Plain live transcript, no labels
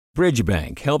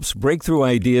Bridgebank helps breakthrough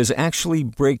ideas actually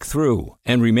break through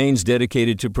and remains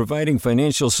dedicated to providing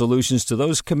financial solutions to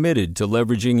those committed to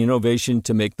leveraging innovation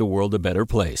to make the world a better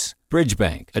place.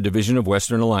 Bridgebank, a division of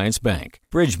Western Alliance Bank.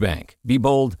 Bridgebank. Be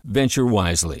bold, venture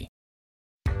wisely.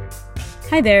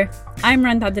 Hi there, I'm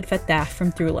Randa Abdel-Fattah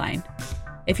from Throughline.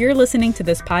 If you're listening to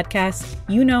this podcast,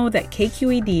 you know that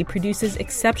KQED produces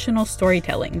exceptional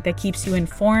storytelling that keeps you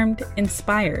informed,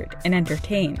 inspired, and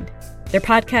entertained. Their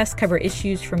podcasts cover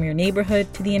issues from your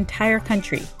neighborhood to the entire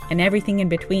country and everything in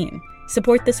between.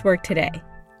 Support this work today.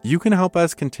 You can help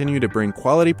us continue to bring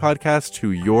quality podcasts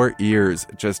to your ears.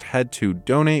 Just head to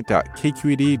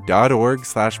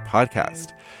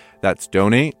donate.kqed.org/podcast. That's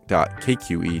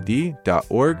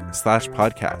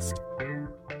donate.kqed.org/podcast.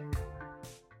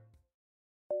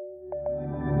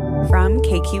 From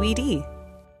KQED.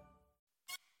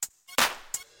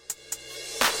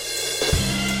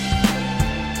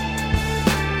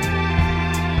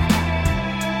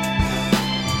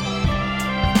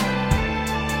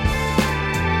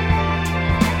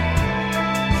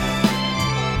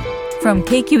 From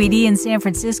KQED in San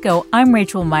Francisco, I'm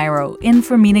Rachel Myrow, in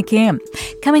for Mina Kim.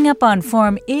 Coming up on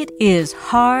Forum, it is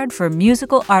hard for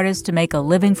musical artists to make a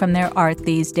living from their art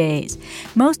these days.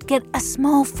 Most get a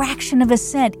small fraction of a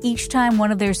cent each time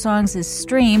one of their songs is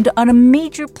streamed on a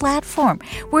major platform.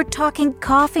 We're talking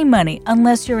coffee money,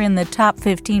 unless you're in the top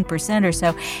 15% or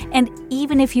so. And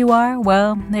even if you are,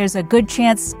 well, there's a good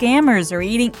chance scammers are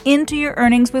eating into your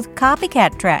earnings with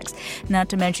copycat tracks, not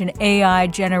to mention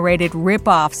AI-generated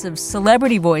rip-offs of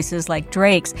celebrity voices like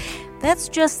Drake's. That's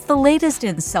just the latest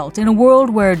insult in a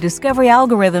world where discovery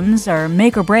algorithms are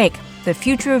make or break. The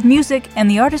future of music and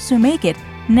the artists who make it,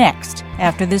 next,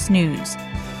 after this news.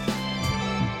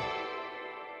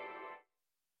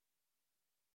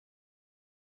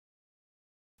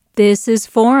 This is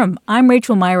Forum. I'm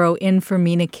Rachel Myrow, in for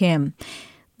Mina Kim.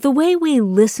 The way we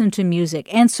listen to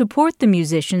music and support the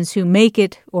musicians who make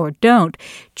it or don't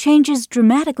changes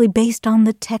dramatically based on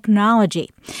the technology.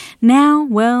 Now,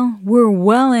 well, we're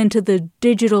well into the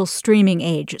digital streaming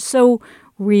age, so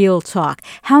real talk.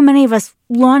 How many of us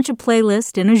launch a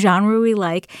playlist in a genre we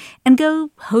like and go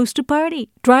host a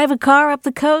party, drive a car up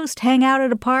the coast, hang out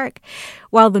at a park,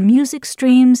 while the music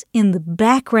streams in the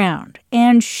background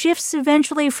and shifts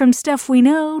eventually from stuff we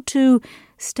know to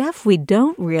stuff we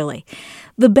don't really?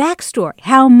 The backstory,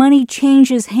 how money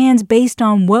changes hands based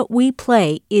on what we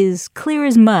play, is clear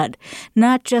as mud,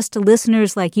 not just to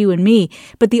listeners like you and me,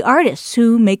 but the artists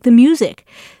who make the music.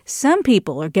 Some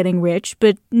people are getting rich,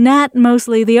 but not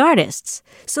mostly the artists.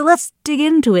 So let's dig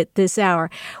into it this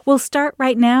hour. We'll start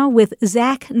right now with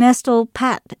Zack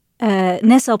Nestel-Patt.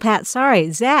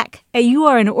 Zack, you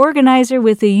are an organizer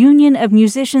with the Union of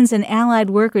Musicians and Allied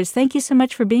Workers. Thank you so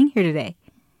much for being here today.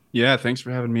 Yeah, thanks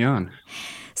for having me on.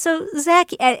 So,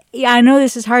 Zack, I know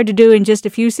this is hard to do in just a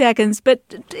few seconds, but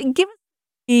give us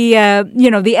the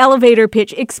elevator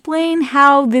pitch. Explain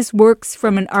how this works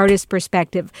from an artist's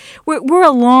perspective. We're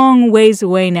a long ways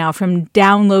away now from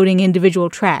downloading individual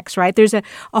tracks, right? There's a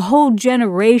whole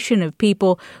generation of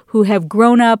people who have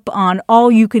grown up on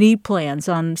all-you-could-eat plans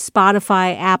on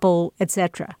Spotify, Apple,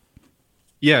 etc.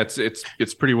 Yeah,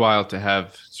 it's pretty wild to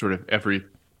have sort of every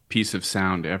piece of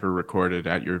sound ever recorded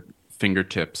at your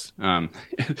fingertips.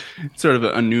 Sort of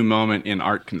a new moment in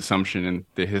art consumption in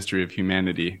the history of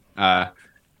humanity.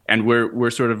 And we're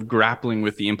sort of grappling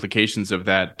with the implications of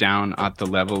that down at the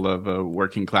level of a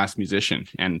working class musician.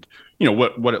 And, you know,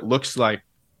 what it looks like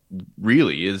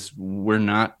really is we're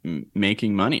not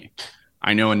making money.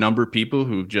 I know a number of people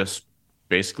who've just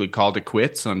basically called it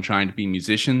quits on trying to be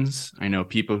musicians. I know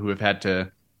people who have had to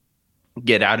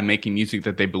get out of making music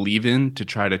that they believe in to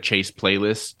try to chase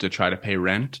playlists, to try to pay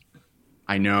rent.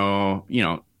 I know,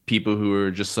 people who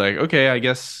are just like, okay, I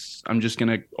guess I'm just going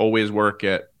to always work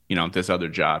at, this other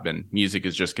job, and music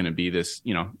is just going to be this,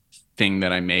 thing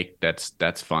that I make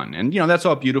that's fun. And, that's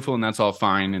all beautiful and that's all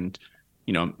fine. And,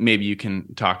 maybe you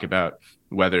can talk about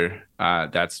whether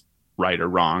that's right or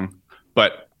wrong.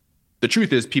 But the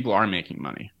truth is people are making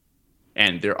money,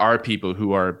 and there are people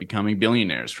who are becoming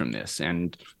billionaires from this.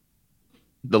 And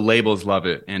the labels love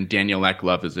it, and Daniel Ek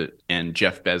loves it, and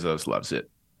Jeff Bezos loves it.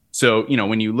 So,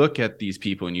 when you look at these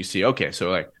people and you see, okay, so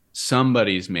like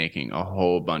somebody's making a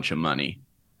whole bunch of money,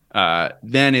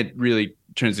 then it really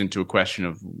turns into a question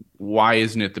of why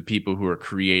isn't it the people who are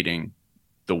creating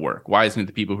the work? Why isn't it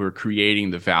the people who are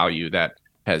creating the value that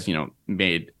has,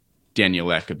 made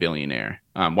Daniel Ek a billionaire?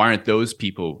 Why aren't those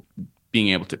people being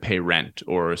able to pay rent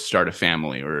or start a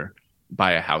family or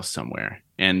buy a house somewhere?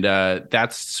 And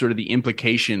that's sort of the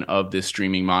implication of this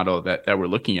streaming model that we're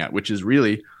looking at, which is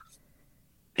really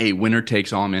a winner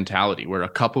takes all mentality where a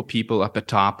couple people up at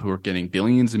top who are getting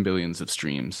billions and billions of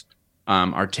streams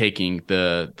are taking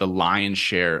the lion's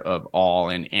share of all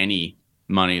and any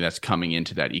money that's coming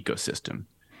into that ecosystem.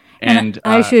 And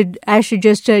I should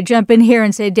just jump in here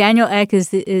and say Daniel Ek is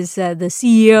the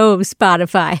CEO of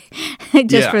Spotify,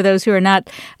 just for those who are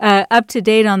not up to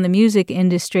date on the music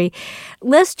industry.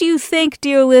 Lest you think,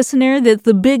 dear listener, that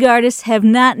the big artists have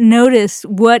not noticed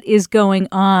what is going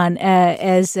on,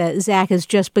 as Zack has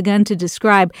just begun to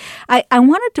describe, I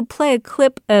wanted to play a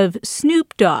clip of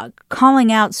Snoop Dogg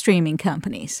calling out streaming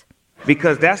companies.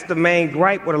 Because that's the main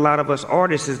gripe with a lot of us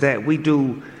artists is that we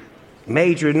do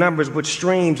major numbers with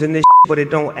streams and this but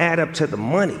it don't add up to the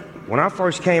money. When I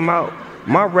first came out,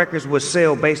 my records would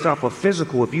sell based off of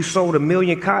physical. If you sold 1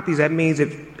 million copies, that means if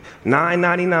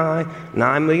 $9.99,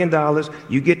 $9 million,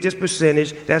 you get this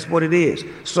percentage, that's what it is.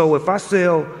 So if I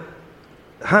sell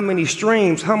how many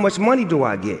streams, how much money do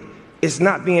I get? It's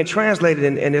not being translated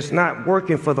and it's not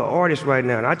working for the artist right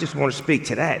now. And I just want to speak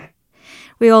to that.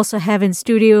 We also have in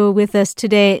studio with us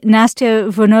today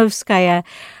Nastia Voynovskaya,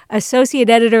 Associate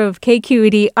Editor of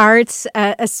KQED Arts,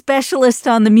 a specialist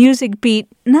on the music beat.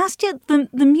 Nastia,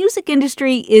 the music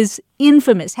industry is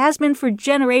infamous, has been for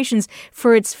generations,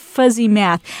 for its fuzzy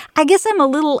math. I guess I'm a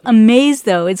little amazed,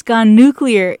 though. It's gone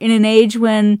nuclear in an age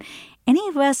when any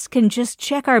of us can just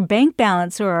check our bank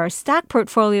balance or our stock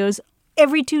portfolios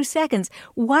every 2 seconds.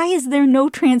 Why is there no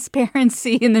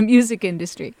transparency in the music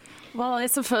industry? Well, I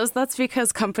suppose that's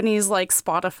because companies like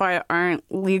Spotify aren't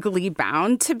legally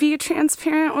bound to be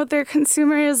transparent with their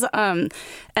consumers. And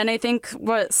I think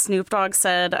what Snoop Dogg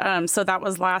said, so that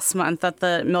was last month at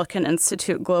the Milken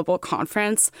Institute Global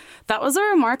Conference, that was a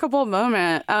remarkable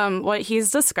moment. What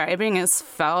he's describing is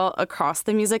felt across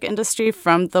the music industry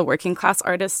from the working class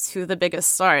artists to the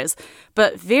biggest stars.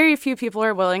 But very few people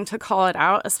are willing to call it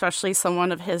out, especially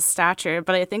someone of his stature.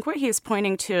 But I think what he's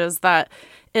pointing to is that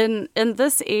in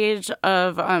this age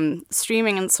of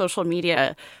streaming and social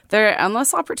media, there are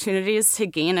endless opportunities to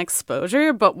gain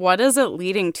exposure, but what is it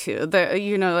leading to?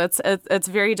 It's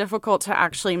very difficult to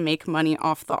actually make money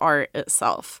off the art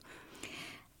itself.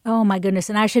 Oh, my goodness.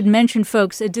 And I should mention,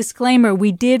 folks, a disclaimer.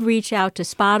 We did reach out to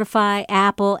Spotify,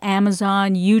 Apple,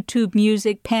 Amazon, YouTube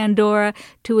Music, Pandora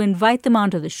to invite them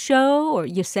onto the show, or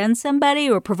you send somebody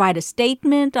or provide a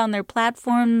statement on their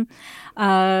platform,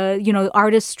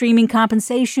 artist streaming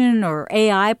compensation or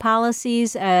AI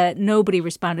policies. Nobody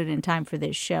responded in time for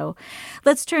this show.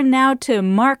 Let's turn now to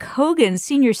Marc Hogan,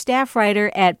 senior staff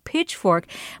writer at Pitchfork.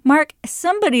 Marc,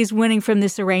 somebody's winning from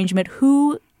this arrangement.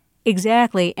 Who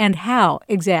exactly, and how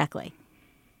exactly?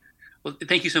 Well,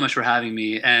 thank you so much for having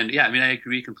me. And yeah, I mean, I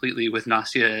agree completely with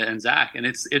Nastia and Zack. And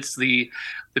it's the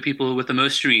people with the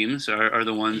most streams are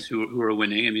the ones who are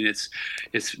winning. I mean, it's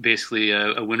basically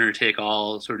a winner take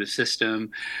all sort of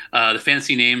system. The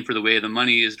fancy name for the way the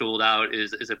money is doled out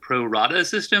is a pro rata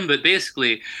system. But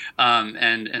basically,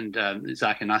 and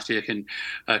Zack and Nastia can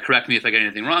correct me if I get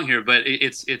anything wrong here. But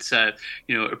it's a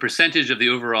percentage of the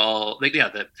overall,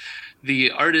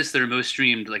 the artists that are most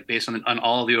streamed, like based on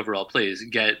all the overall plays,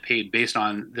 get paid based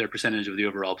on their percentage of the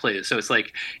overall plays. So it's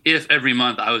like if every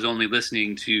month I was only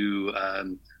listening to,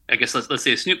 I guess let's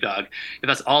say Snoop Dogg, if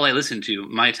that's all I listened to,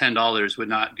 my $10 would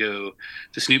not go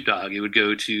to Snoop Dogg. It would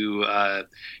go to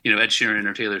Ed Sheeran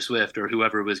or Taylor Swift or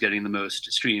whoever was getting the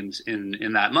most streams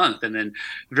in that month. And then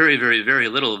very, very, very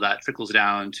little of that trickles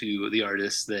down to the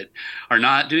artists that are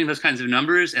not doing those kinds of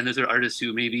numbers. And those are artists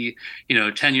who maybe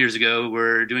 10 years ago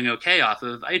were doing okay off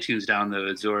of iTunes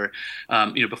downloads, or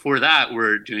before that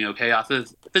were doing okay off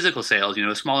of physical sales.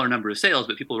 A smaller number of sales,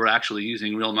 but people were actually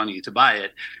using real money to buy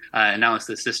it. And now it's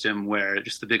this system where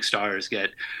just the big stars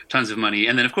get tons of money.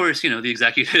 And then, of course, the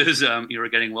executives, are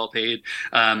getting well paid.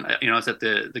 I was at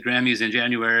the Grammys in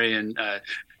January, and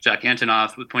Jack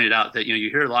Antonoff pointed out that, you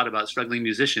hear a lot about struggling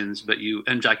musicians,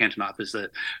 and Jack Antonoff is the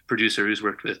producer who's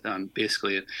worked with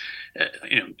basically,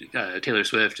 Taylor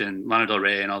Swift and Lana Del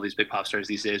Rey and all these big pop stars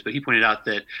these days. But he pointed out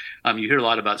that you hear a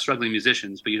lot about struggling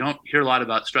musicians, but you don't hear a lot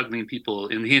about struggling people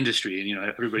in the industry. And,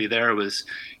 everybody there was,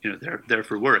 they're there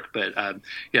for work. But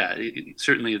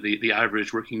certainly the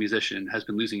average working musician has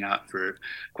been losing out for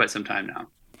quite some time now.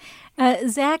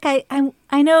 Zack,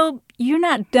 I know you're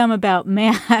not dumb about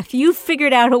math. You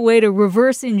figured out a way to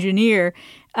reverse engineer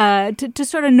to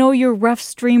sort of know your rough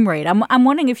stream rate. I'm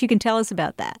wondering if you can tell us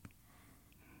about that.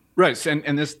 Right,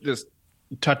 and this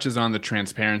touches on the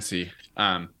transparency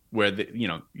where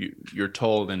you're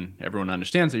told and everyone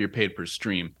understands that you're paid per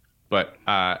stream, but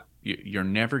you're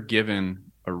never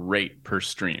given a rate per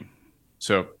stream.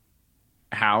 So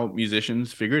how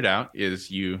musicians figure it out is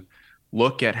you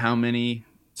look at how many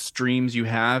streams you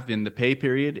have in the pay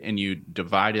period and you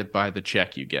divide it by the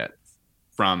check you get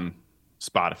from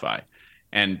Spotify,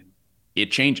 and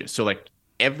it changes. So like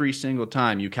every single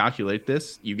time you calculate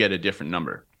this, you get a different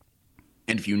number.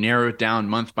 And if you narrow it down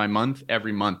month by month,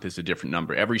 every month is a different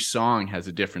number. Every song has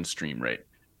a different stream rate.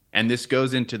 And this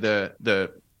goes into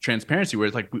the transparency where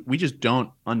it's like we just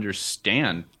don't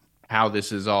understand how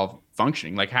this is all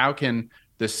functioning. Like, how can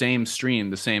the same stream,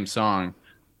 the same song,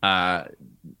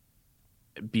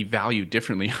 be valued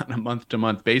differently on a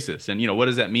month-to-month basis? And, what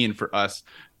does that mean for us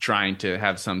trying to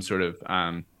have some sort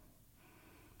of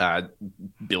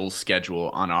bill schedule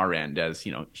on our end as,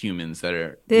 humans that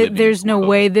are There's no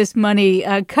way this money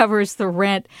covers the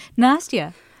rent.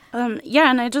 Nastia?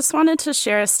 And I just wanted to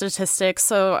share a statistic.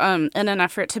 So in an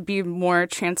effort to be more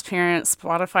transparent,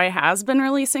 Spotify has been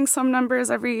releasing some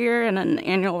numbers every year in an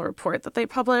annual report that they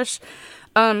publish.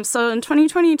 So in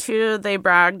 2022, they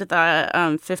bragged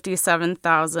that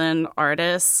 57,000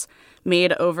 artists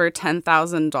made over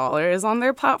 $10,000 on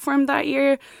their platform that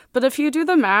year. But if you do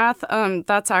the math,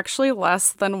 that's actually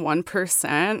less than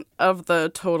 1% of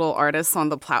the total artists on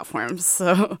the platform.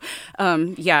 So,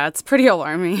 it's pretty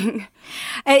alarming.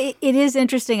 It is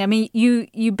interesting. I mean,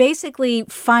 you basically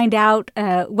find out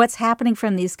what's happening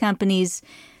from these companies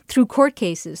through court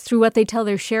cases, through what they tell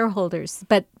their shareholders,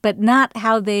 but not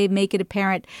how they make it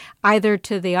apparent either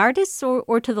to the artists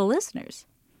or to the listeners.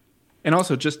 And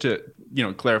also, just to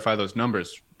clarify those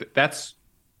numbers, that's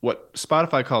what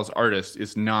Spotify calls artist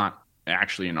is not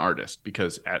actually an artist,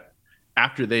 because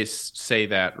after they say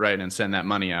that, right, and send that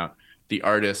money out, the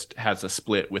artist has a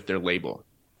split with their label.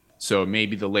 So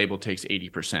maybe the label takes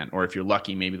 80%, or if you're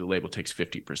lucky, maybe the label takes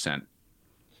 50%.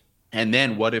 And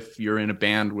then what if you're in a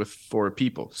band with 4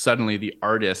 people? Suddenly the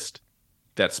artist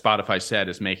that Spotify said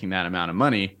is making that amount of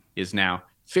money is now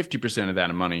 50% of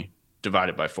that money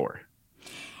divided by 4.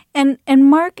 And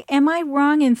Marc, am I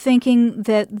wrong in thinking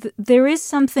that there is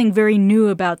something very new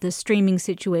about this streaming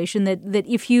situation, that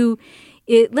if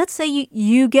let's say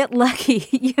you get lucky,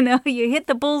 you hit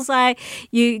the bullseye,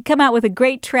 you come out with a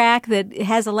great track that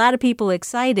has a lot of people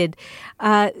excited,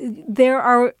 there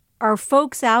are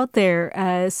folks out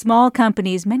there, small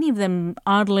companies, many of them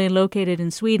oddly located in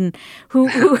Sweden, who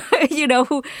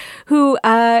have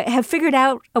figured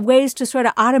out ways to sort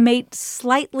of automate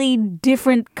slightly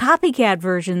different copycat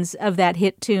versions of that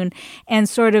hit tune and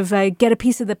sort of get a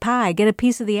piece of the pie, get a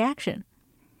piece of the action.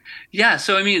 Yeah.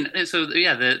 So,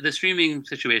 the streaming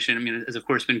situation, has of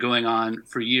course been going on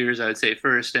for years, I would say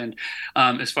first. And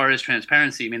as far as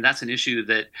transparency, that's an issue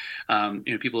that,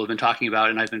 people have been talking about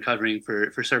and I've been covering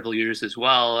for several years as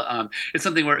well. It's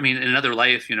something where, in another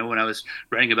life, when I was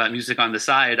writing about music on the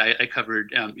side, I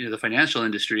covered, the financial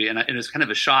industry. And it was kind of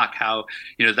a shock how,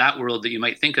 that world that you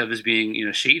might think of as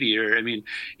being, shadier.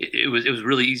 It was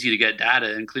really easy to get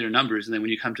data and clear numbers. And then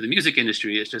when you come to the music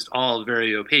industry, it's just all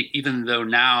very opaque, even though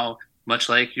now, much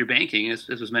like your banking, as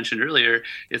was mentioned earlier,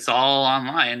 it's all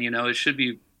online. It should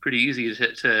be pretty easy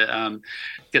to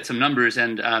get some numbers.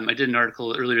 And I did an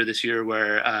article earlier this year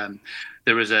where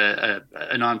there was a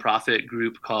nonprofit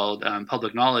group called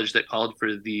Public Knowledge that called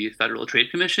for the Federal Trade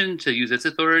Commission to use its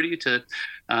authority to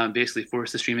basically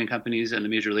force the streaming companies and the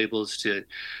major labels to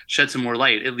shed some more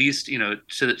light, at least to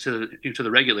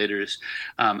the regulators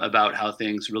about how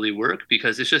things really work,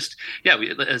 because it's just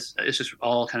it's just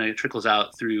all kind of trickles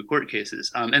out through court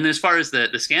cases. And as far as the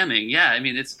scamming,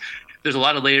 there's a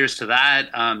lot of layers to that.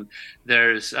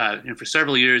 There's for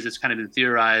several years it's kind of been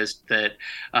theorized that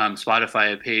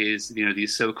Spotify pays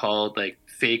these so-called like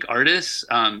fake artists,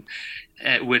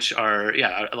 which are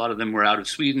a lot of them were out of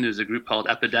Sweden. There's a group called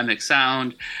Epidemic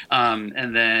Sound,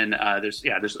 and then there's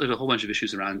a whole bunch of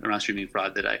issues around streaming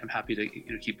fraud that I'm happy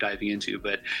to keep diving into.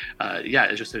 But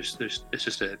it's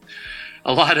just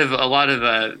a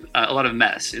lot of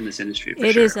mess in this industry.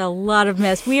 It is a lot of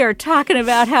mess. We are talking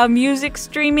about how music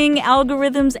streaming,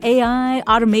 algorithms, AI,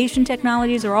 automation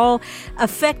technologies are all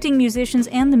affecting musicians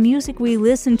and the music we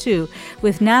listen to.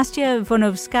 With Nastia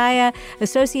Voynovskaya,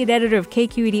 associate editor of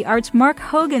KQED Arts, Marc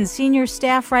Hogan, senior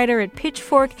staff writer at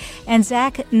Pitchfork, and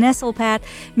Zack Nestel-Patt,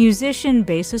 musician,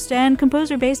 bassist, and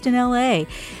composer based in L.A.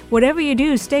 Whatever you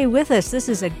do, stay with us. This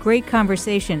is a great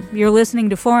conversation. You're listening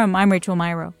to Forum. I'm Rachel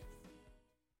Myrow.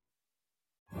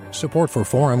 Support for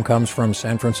Forum comes from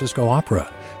San Francisco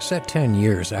Opera. Set 10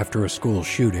 years after a school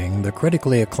shooting, the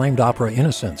critically acclaimed opera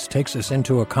Innocence takes us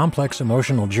into a complex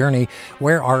emotional journey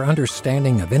where our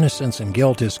understanding of innocence and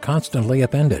guilt is constantly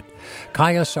upended.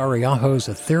 Kaya Sariaho's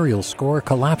ethereal score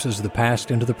collapses the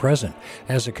past into the present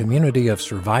as a community of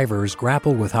survivors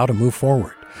grapple with how to move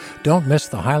forward. Don't miss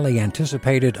the highly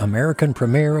anticipated American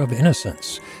premiere of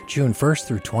Innocence, June 1st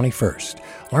through 21st.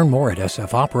 Learn more at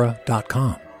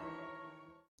sfopera.com.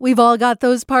 We've all got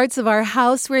those parts of our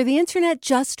house where the internet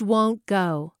just won't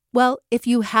go. Well, if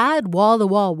you had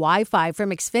wall-to-wall Wi-Fi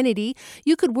from Xfinity,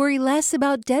 you could worry less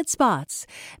about dead spots.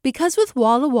 Because with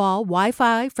wall-to-wall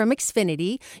Wi-Fi from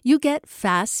Xfinity, you get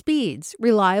fast speeds,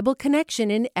 reliable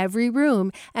connection in every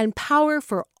room, and power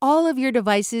for all of your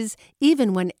devices,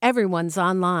 even when everyone's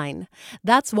online.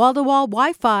 That's wall-to-wall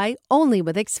Wi-Fi only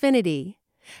with Xfinity.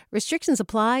 Restrictions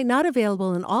apply, not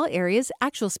available in all areas.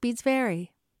 Actual speeds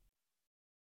vary.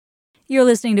 You're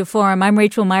listening to Forum. I'm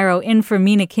Rachel Myrow in for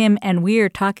Mina Kim, and we are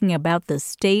talking about the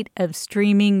state of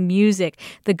streaming music.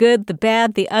 The good, the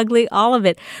bad, the ugly, all of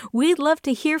it. We'd love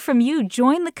to hear from you.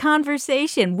 Join the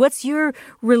conversation. What's your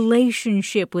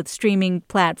relationship with streaming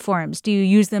platforms? Do you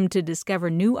use them to discover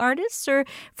new artists or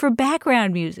for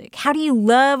background music? How do you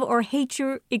love or hate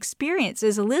your experience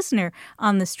as a listener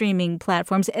on the streaming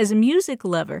platforms, as a music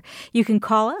lover? You can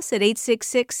call us at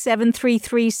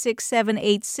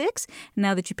 866-733-6786.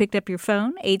 Now that you picked up your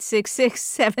phone,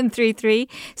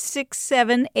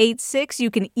 866-733-6786.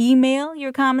 You can email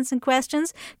your comments and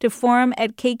questions to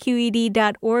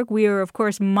forum@kqed.org. We are, of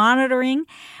course, monitoring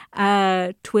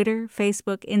Twitter,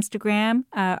 Facebook, Instagram.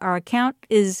 Our account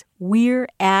is We're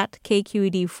at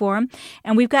KQED Forum.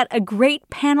 And we've got a great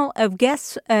panel of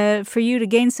guests for you to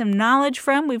gain some knowledge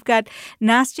from. We've got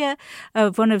Nastia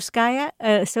Voynovskaya,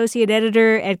 Associate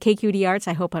Editor at KQED Arts.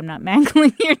 I hope I'm not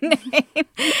mangling your name.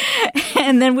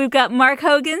 And then we've got Marc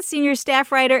Hogan, Senior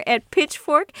Staff Writer at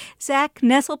Pitchfork. Zack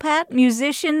Nestel-Patt,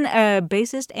 musician,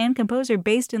 bassist, and composer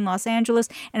based in Los Angeles,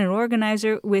 and an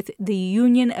organizer with the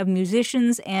Union of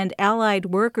Musicians and Allied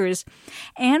Workers.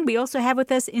 And we also have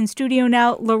with us in studio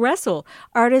now LaRussell,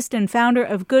 artist and founder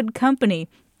of Good Compenny.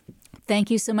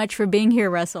 Thank you so much for being here,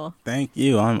 Russell. Thank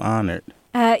you. I'm honored.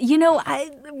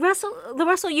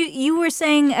 LaRussell, you were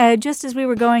saying just as we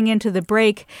were going into the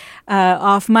break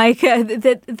off mic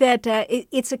that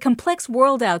it's a complex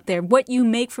world out there. What you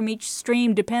make from each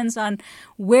stream depends on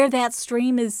where that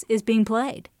stream is being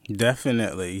played.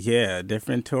 Definitely, yeah.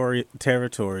 Different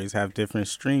territories have different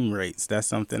stream rates. That's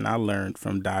something I learned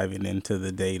from diving into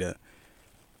the data.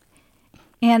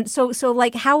 And so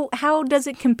like, how does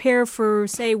it compare for,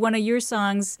 say, one of your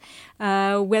songs,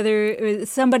 whether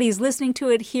somebody's listening to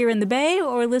it here in the Bay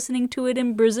or listening to it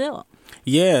in Brazil?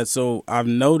 Yeah, so I've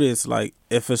noticed, like,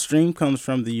 if a stream comes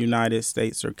from the United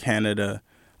States or Canada,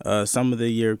 some of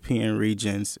the European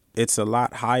regions, it's a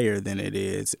lot higher than it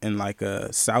is in, like,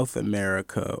 South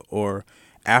America or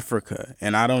Africa.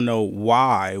 And I don't know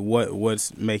why,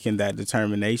 what's making that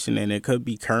determination. And it could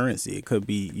be currency. It could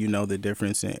be, the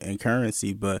difference in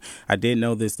currency. But I did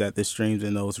notice that the streams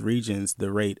in those regions,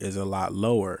 the rate is a lot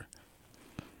lower.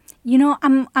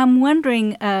 I'm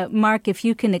wondering, Marc, if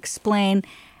you can explain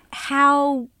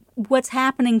how what's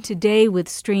happening today with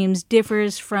streams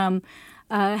differs from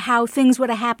how things would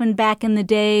have happened back in the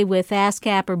day with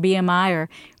ASCAP or BMI, or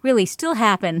really still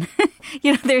happen.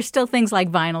 There's still things like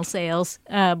vinyl sales,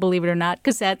 believe it or not,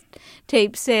 cassette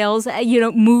tape sales,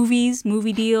 movies,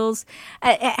 movie deals.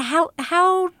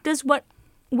 How does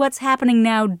what's happening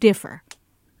now differ?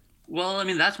 Well, I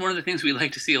mean, that's one of the things we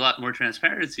like to see a lot more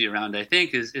transparency around, I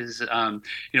think, is a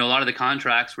lot of the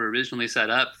contracts were originally set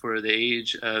up for the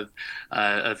age of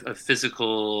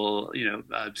physical,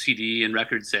 CD and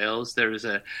record sales. There was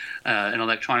an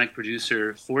electronic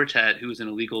producer, Fortet, who was in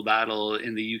a legal battle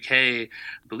in the UK. I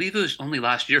believe it was only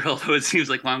last year, although it seems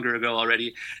like longer ago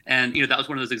already. And, that was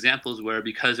one of those examples where,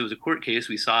 because it was a court case,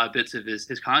 we saw bits of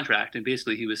his contract. And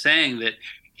basically he was saying that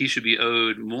he should be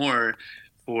owed more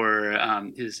for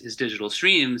his digital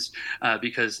streams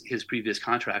because his previous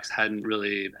contracts hadn't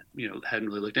really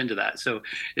looked into that. So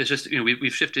it's just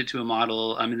we've shifted to a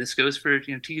model. I mean, this goes for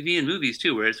TV and movies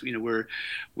too, where it's we're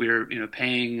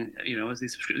paying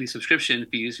these subscription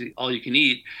fees, all you can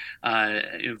eat,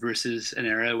 versus an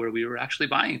era where we were actually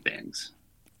buying things.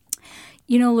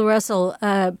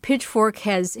 LaRussell, Pitchfork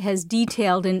has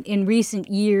detailed in recent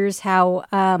years how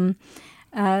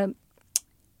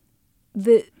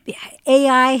the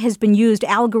AI has been used,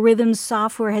 algorithms,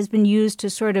 software has been used to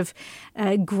sort of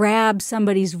grab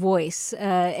somebody's voice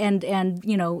and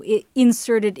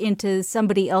insert it into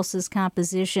somebody else's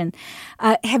composition.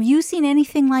 Have you seen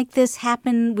anything like this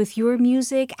happen with your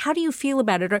music? How do you feel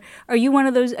about it? Are you one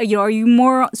of those, are you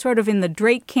more sort of in the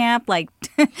Drake camp, like,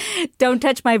 don't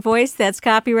touch my voice, that's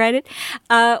copyrighted?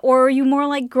 Or are you more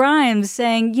like Grimes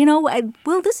saying,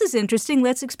 well, this is interesting,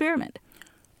 let's experiment?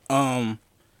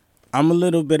 I'm a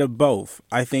little bit of both.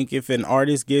 I think if an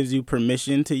artist gives you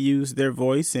permission to use their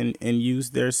voice and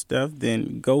use their stuff,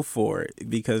 then go for it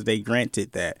because they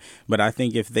granted that. But I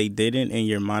think if they didn't and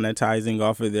you're monetizing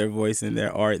off of their voice and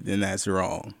their art, then that's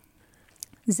wrong.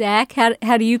 Zach,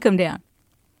 how do you come down?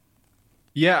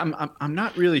 Yeah, I'm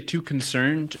not really too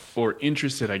concerned or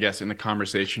interested, I guess, in the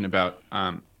conversation about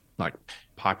like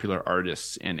popular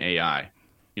artists and AI.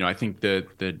 You know, I think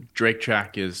the Drake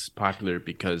track is popular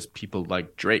because people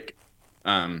like Drake.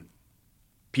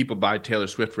 People buy Taylor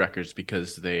Swift records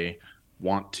because they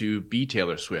want to be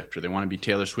Taylor Swift or they want to be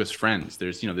Taylor Swift's friends.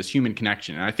 There's, this human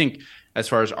connection. And I think as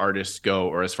far as artists go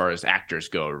or as far as actors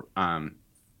go,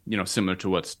 similar to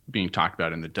what's being talked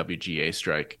about in the WGA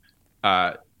strike,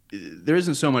 there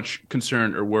isn't so much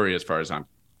concern or worry as far as I'm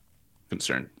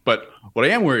concerned. But what I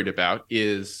am worried about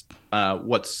is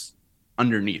what's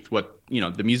underneath,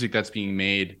 the music that's being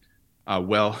made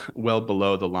well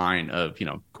below the line of,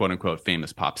 quote unquote,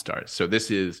 famous pop stars. So this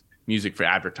is music for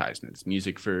advertisements,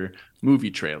 music for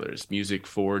movie trailers, music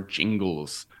for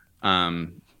jingles,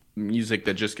 music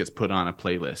that just gets put on a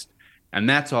playlist. And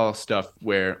that's all stuff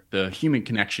where the human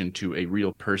connection to a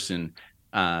real person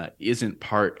isn't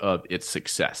part of its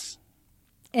success.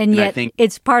 And yet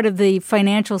it's part of the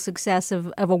financial success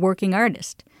of a working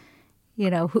artist, who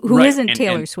right. isn't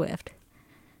Taylor Swift.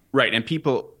 Right. And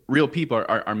real people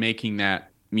are making that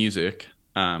music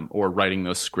or writing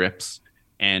those scripts,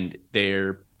 and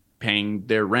they're paying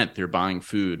their rent. They're buying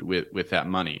food with that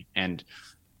money. And,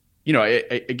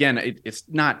 it's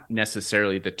not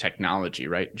necessarily the technology,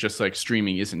 right? Just like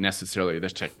streaming isn't necessarily the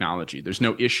technology. There's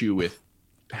no issue with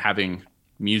having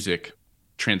music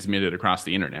transmitted across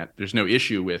the internet. There's no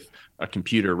issue with a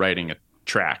computer writing a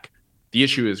track. The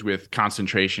issue is with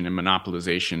concentration and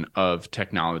monopolization of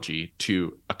technology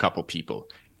to a couple people.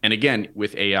 And again,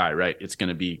 with AI, right, it's going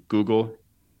to be Google,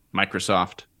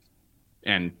 Microsoft,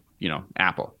 and,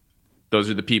 Apple. Those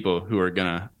are the people who are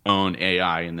going to own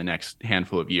AI in the next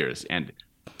handful of years. And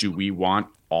do we want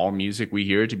all music we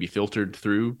hear to be filtered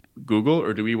through Google,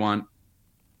 or do we want,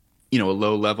 a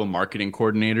low-level marketing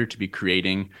coordinator to be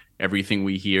creating everything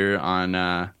we hear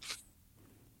on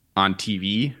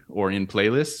TV or in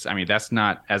playlists? I mean, that's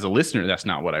not, as a listener, that's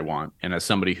not what I want. And as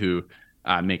somebody who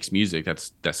makes music,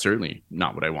 that's certainly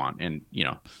not what I want. And,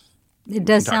 it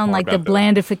does sound like the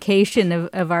blandification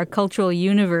of our cultural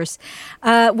universe.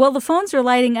 Well, the phones are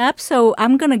lighting up, so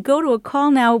I'm going to go to a call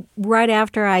now right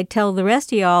after I tell the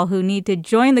rest of y'all who need to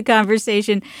join the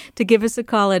conversation to give us a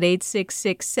call at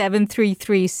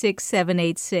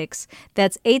 866-733-6786.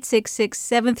 That's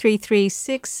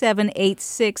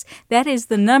 866-733-6786. That is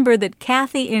the number that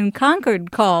Kathy in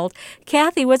Concord called.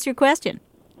 Kathy, what's your question?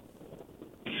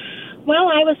 Well,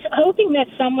 I was hoping that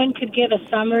someone could give a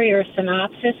summary or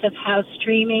synopsis of how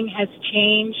streaming has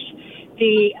changed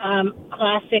the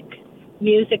classic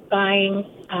music buying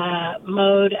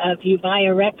mode of you buy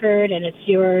a record and it's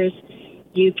yours,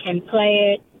 you can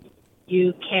play it,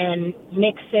 you can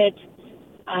mix it,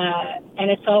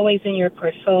 and it's always in your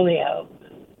portfolio.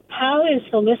 How is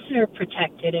the listener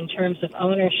protected in terms of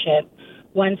ownership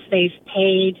once they've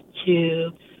paid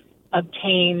to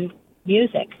obtain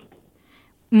music?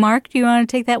 Mark, do you want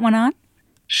to take that one on?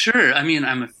 Sure. I mean,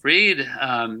 I'm afraid,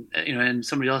 and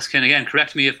somebody else can, again,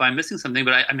 correct me if I'm missing something,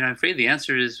 but I'm afraid the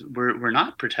answer is we're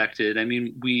not protected. I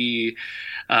mean,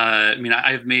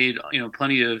 I've made,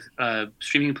 plenty of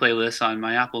streaming playlists on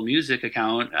my Apple Music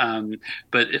account.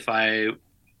 But if I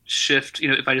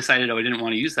if I decided I didn't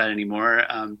want to use that anymore,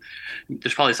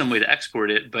 there's probably some way to export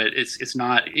it, but it's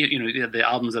not, the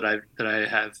albums that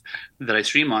I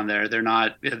stream on there, they're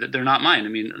not mine. I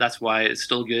mean, that's why it's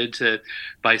still good to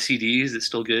buy CDs. It's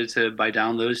still good to buy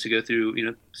downloads, to go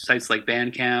through, sites like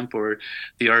Bandcamp or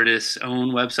the artist's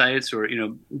own websites, or,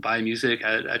 buy music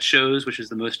at shows, which is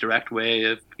the most direct way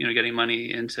of, getting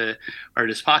money into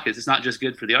artists' pockets. It's not just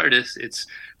good for the artist. It's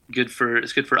good for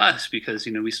us because,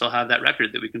 we still have that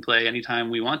record that we can play anytime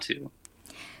we want to.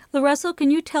 LaRussell,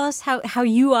 can you tell us how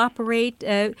you operate?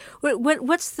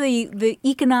 What's the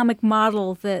economic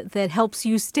model that helps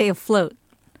you stay afloat?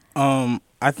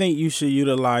 I think you should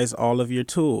utilize all of your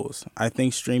tools. I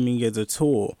think streaming is a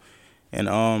tool. And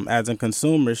as a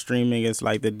consumer, streaming is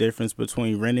like the difference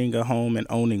between renting a home and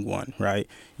owning one, right?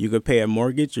 You could pay a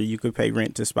mortgage or you could pay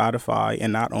rent to Spotify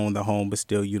and not own the home but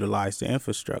still utilize the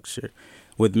infrastructure.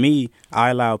 With me,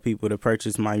 I allow people to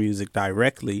purchase my music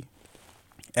directly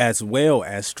as well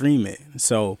as stream it.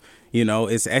 So,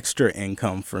 it's extra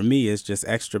income. For me, it's just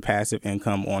extra passive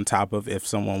income on top of if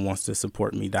someone wants to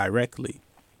support me directly.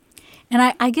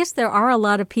 And I guess there are a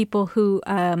lot of people who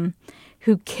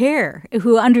who care,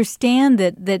 who understand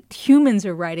that humans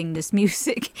are writing this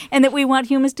music and that we want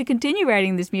humans to continue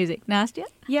writing this music. Nastia?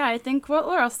 Yeah, I think what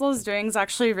LaRussell is doing is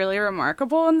actually really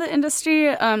remarkable in the industry.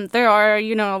 There are,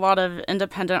 a lot of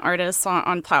independent artists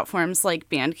on platforms like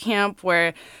Bandcamp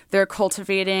where they're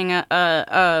cultivating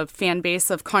a fan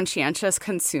base of conscientious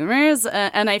consumers.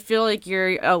 And I feel like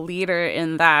you're a leader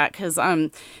in that because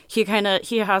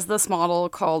he has this model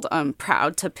called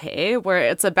Proud to Pay, where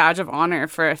it's a badge of honor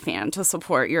for a fan to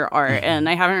support your art. And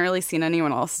I haven't really seen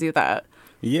anyone else do that.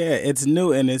 Yeah, it's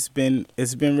new, and it's been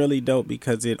really dope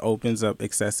because it opens up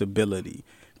accessibility.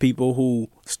 People who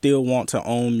still want to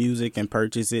own music and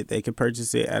purchase it, they can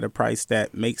purchase it at a price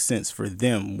that makes sense for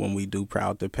them when we do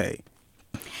Proud to Pay.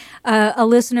 A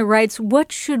listener writes,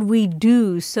 what should we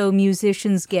do so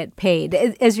musicians get paid?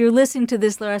 As you're listening to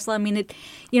this, LaRussell, I mean,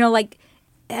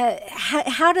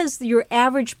 how does your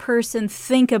average person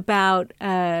think about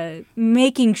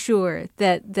making sure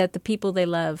that the people they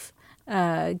love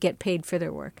get paid for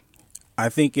their work? I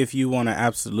think if you want to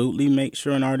absolutely make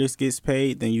sure an artist gets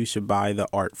paid, then you should buy the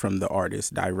art from the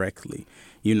artist directly.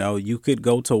 You could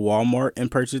go to Walmart and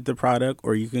purchase the product,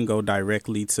 or you can go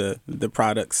directly to the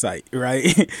product site,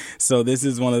 right? So this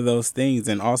is one of those things.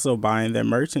 And also buying their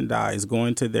merchandise,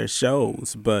 going to their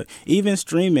shows. But even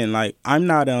streaming, like, I'm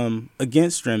not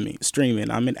against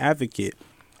streaming. I'm an advocate.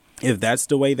 If that's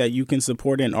the way that you can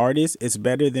support an artist, it's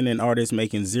better than an artist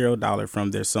making $0 from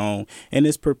their song. And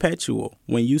it's perpetual.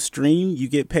 When you stream, you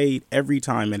get paid every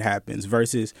time it happens.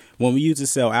 Versus when we used to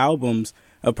sell albums,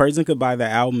 a person could buy the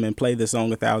album and play the song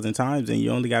 1,000 times and you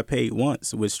only got paid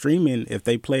once. With streaming, if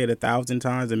they play it 1,000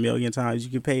 times, 1,000,000 times, you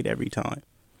get paid every time.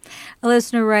 A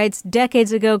listener writes,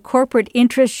 decades ago, corporate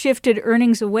interests shifted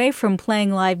earnings away from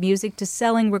playing live music to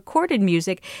selling recorded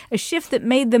music, a shift that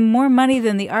made them more money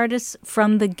than the artists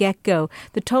from the get-go.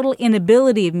 The total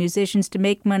inability of musicians to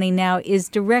make money now is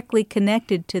directly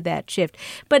connected to that shift.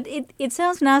 But it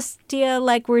sounds, Nastia,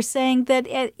 like we're saying that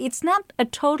it's not a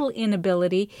total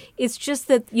inability. It's just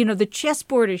that, the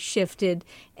chessboard is shifted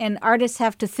and artists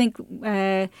have to think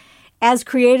as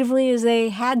creatively as they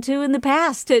had to in the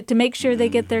past to make sure they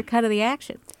get their cut of the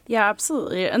action. Yeah,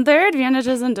 absolutely. And there are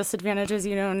advantages and disadvantages.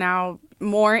 Now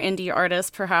more indie artists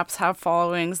perhaps have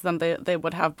followings than they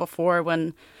would have before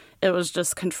when it was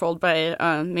just controlled by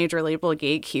major label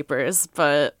gatekeepers.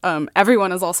 But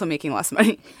everyone is also making less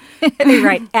money.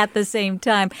 Right, at the same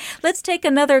time. Let's take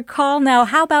another call now.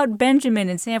 How about Benjamin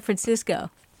in San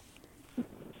Francisco?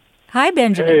 Hi,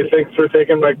 Benjamin. Hey, thanks for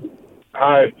taking my...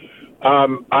 Hi.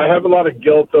 I have a lot of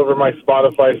guilt over my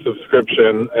Spotify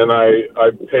subscription, and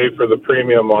I pay for the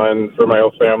premium one for my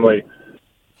whole family.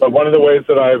 But one of the ways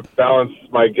that I've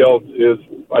balanced my guilt is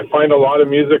I find a lot of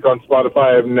music on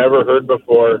Spotify I've never heard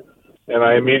before, and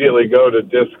I immediately go to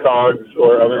Discogs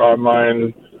or other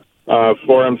online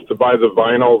forums to buy the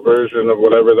vinyl version of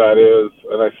whatever that is,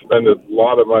 and I spend a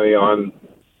lot of money on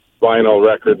vinyl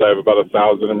records. I have about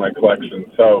 1,000 in my collection.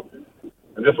 So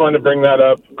I just wanted to bring that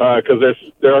up because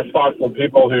there are thoughtful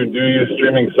people who do use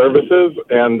streaming services,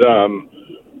 and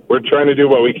we're trying to do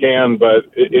what we can, but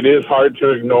it is hard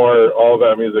to ignore all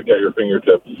that music at your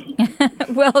fingertips.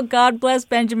 Well, God bless,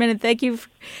 Benjamin, and thank you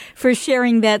for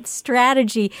sharing that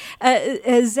strategy.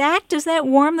 Zack, does that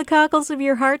warm the cockles of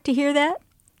your heart to hear that?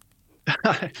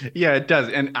 Yeah, it does.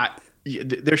 And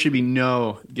there should be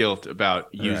no guilt about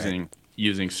using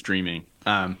streaming.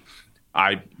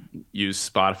 I use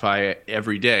Spotify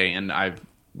every day, and I've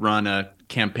run a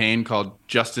campaign called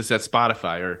Justice at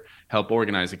Spotify, or help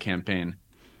organize a campaign.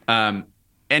 And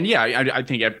yeah, I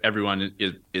think everyone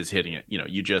is hitting it.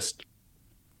 You just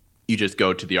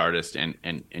go to the artist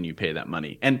and you pay that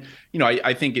money. And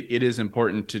I think it is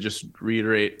important to just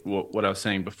reiterate what I was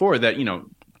saying before, that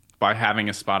by having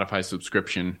a Spotify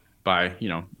subscription, by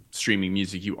streaming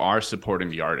music, you are supporting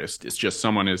the artist. It's just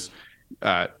someone is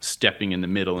stepping in the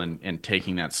middle and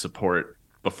taking that support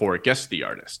before it gets to the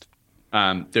artist.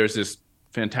 There's this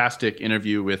fantastic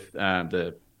interview with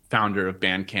the founder of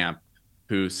Bandcamp,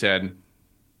 who said,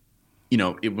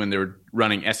 when they were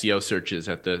running SEO searches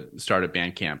at the start of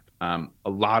Bandcamp, a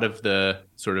lot of the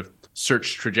sort of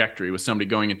search trajectory was somebody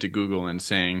going into Google and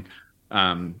saying,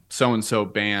 so-and-so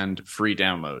band, free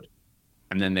download.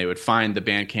 And then they would find the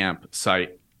Bandcamp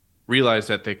site, realize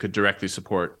that they could directly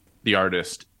support the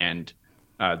artist, and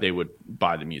they would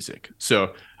buy the music.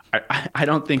 So I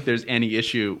don't think there's any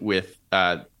issue with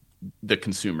the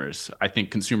consumers. I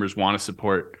think consumers want to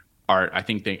support art. I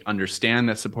think they understand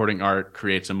that supporting art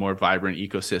creates a more vibrant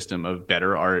ecosystem of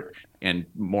better art and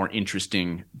more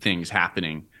interesting things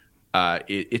happening.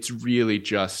 It's really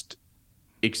just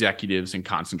executives and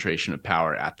concentration of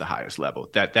power at the highest level.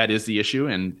 That is the issue,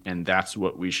 and that's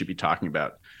what we should be talking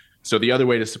about. So the other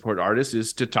way to support artists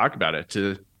is to talk about it,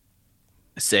 to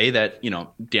say that,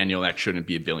 Daniel Ek shouldn't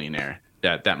be a billionaire,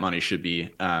 that money should be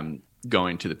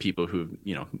going to the people who,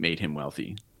 made him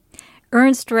wealthy.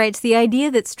 Ernst writes, the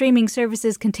idea that streaming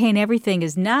services contain everything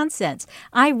is nonsense.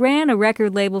 I ran a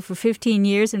record label for 15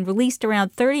 years and released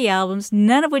around 30 albums,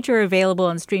 none of which are available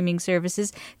on streaming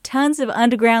services. Tons of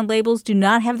underground labels do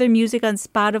not have their music on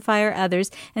Spotify or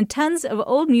others, and tons of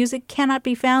old music cannot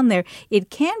be found there. It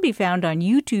can be found on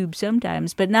YouTube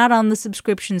sometimes, but not on the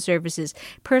subscription services.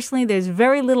 Personally, there's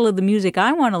very little of the music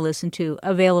I want to listen to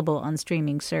available on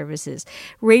streaming services.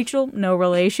 Rachel, no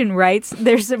relation, writes,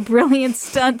 there's a brilliant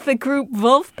stunt the group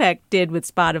Wolfpack did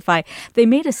with Spotify. They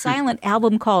made a silent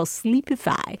album called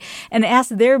Sleepify and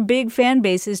asked their big fan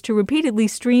bases to repeatedly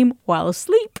stream while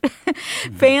asleep.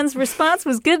 Fans' response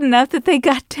was good enough that they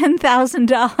got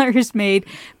 $10,000 made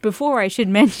before, I should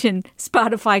mention,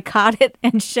 Spotify caught it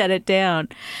and shut it down.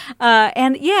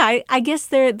 I guess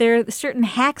there are certain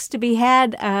hacks to be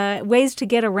had, ways to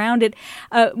get around it.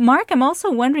 Mark, I'm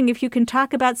also wondering if you can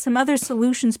talk about some other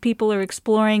solutions people are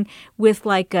exploring with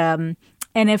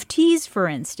NFTs, for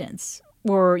instance,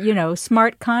 or,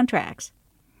 smart contracts.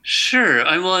 Sure.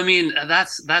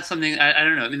 That's something I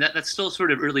don't know. That's still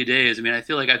sort of early days. I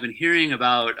feel like I've been hearing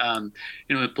about,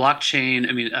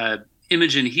 blockchain.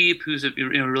 Imogen Heap, who's a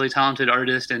really talented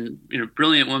artist and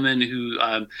brilliant woman who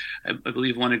I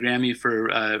believe won a Grammy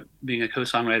for being a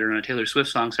co-songwriter on a Taylor Swift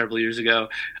song several years ago.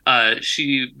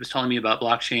 She was telling me about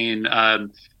blockchain.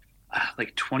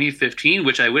 2015,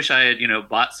 which I wish I had,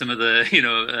 bought some of the,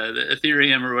 the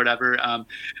Ethereum or whatever,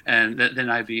 and then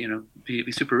I'd be, be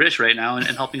super rich right now and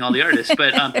helping all the artists.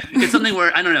 But it's something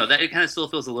where I don't know, that it kind of still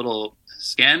feels a little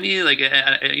scammy.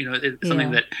 It's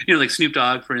something that like Snoop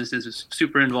Dogg, for instance, was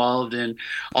super involved in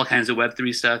all kinds of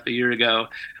Web3 stuff a year ago,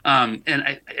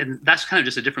 and that's kind of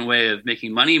just a different way of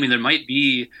making money. There might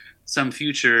be some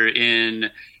future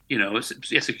in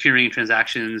securing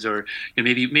transactions, or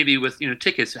maybe with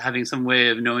tickets, having some way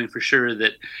of knowing for sure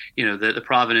that the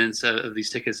provenance of these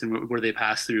tickets and where they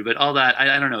pass through. But all that,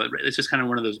 I don't know. It's just kind of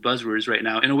one of those buzzwords right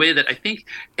now, in a way that I think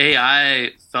AI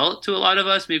felt to a lot of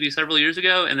us maybe several years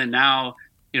ago, and then now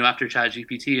after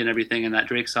ChatGPT and everything and that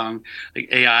Drake song,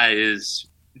 AI is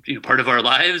part of our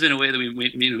lives in a way that we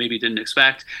maybe didn't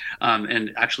expect,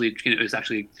 and actually is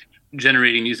actually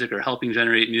generating music or helping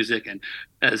generate music, and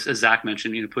as Zack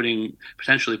mentioned,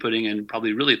 potentially putting and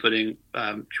probably really putting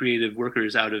creative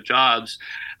workers out of jobs,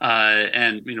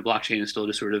 and blockchain is still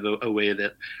just sort of a way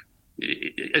that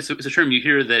it's a term you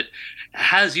hear that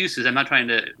has uses. I'm not trying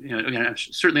to, I'm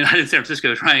certainly not in San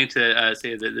Francisco trying to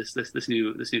say that this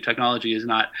new technology is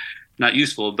not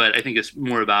useful, but I think it's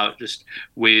more about just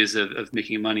ways of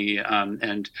making money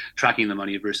and tracking the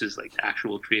money versus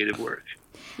actual creative work.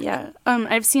 Yeah,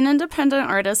 I've seen independent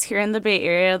artists here in the Bay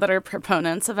Area that are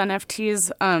proponents of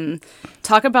NFTs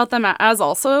talk about them as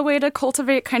also a way to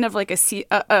cultivate kind of like a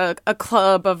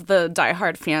club of the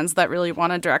diehard fans that really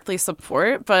want to directly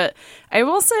support. But I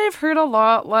will say I've heard a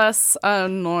lot less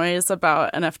noise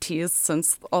about NFTs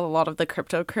since a lot of the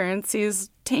cryptocurrencies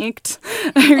tanked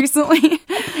recently.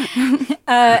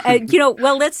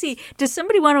 Well, let's see. Does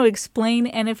somebody want to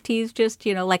explain NFTs, just,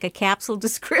 like a capsule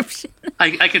description?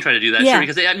 I can try to do that, sure,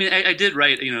 because I did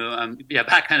write,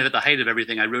 back kind of at the height of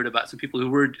everything, I wrote about some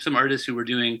artists who were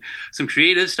doing some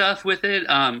creative stuff with it,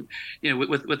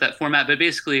 with that format. But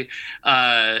basically,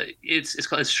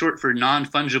 it's short for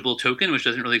non-fungible token, which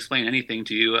doesn't really explain anything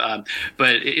to you.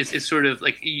 But it's sort of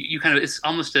like it's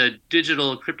almost a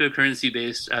digital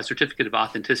cryptocurrency-based certificate of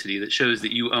authenticity that shows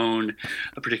that you own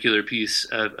a particular piece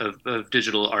of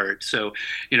digital art. So,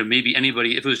 maybe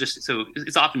anybody, if it was just, so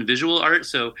it's often visual art.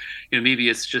 So, maybe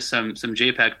it's just some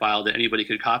JPEG file that anybody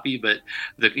could copy, but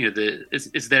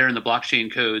it's there in the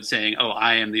blockchain code saying, oh,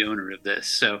 I am the owner of this.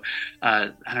 So,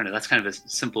 I don't know, that's kind of a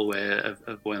simple way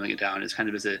of boiling it down. It's kind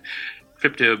of as a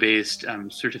crypto-based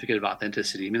certificate of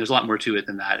authenticity. There's a lot more to it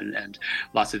than that, and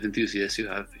lots of enthusiasts who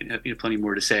have plenty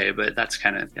more to say. But that's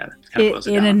kind of boils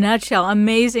it down. In a nutshell,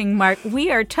 amazing, Mark. We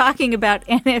are talking about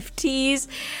NFTs,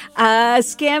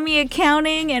 scammy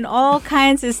accounting, and all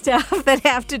kinds of stuff that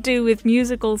have to do with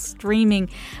musical streaming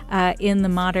in the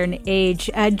modern age.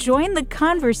 Join the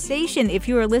conversation if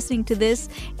you are listening to this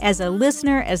as a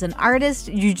listener, as an artist.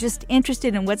 You're just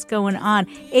interested in what's going on.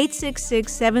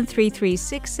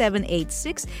 866-733-6786.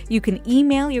 You can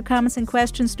email your comments and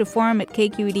questions to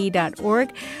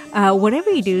forum@kqed.org.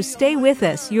 Whatever you do, stay with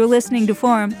us. You're listening to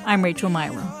Forum. I'm Rachel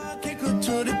Myrow.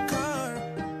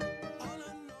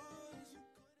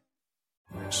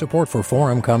 Support for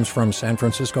Forum comes from San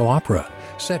Francisco Opera.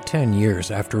 Set 10 years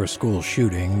after a school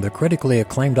shooting, the critically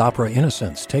acclaimed opera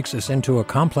Innocence takes us into a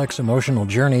complex emotional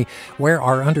journey where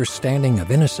our understanding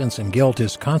of innocence and guilt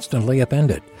is constantly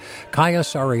upended. Kaya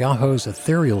Sariaho's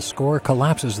ethereal score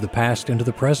collapses the past into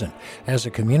the present as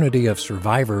a community of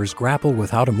survivors grapple with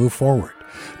how to move forward.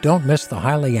 Don't miss the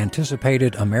highly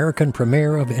anticipated American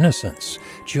premiere of Innocence,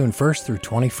 June 1st through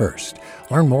 21st.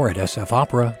 Learn more at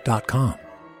sfopera.com.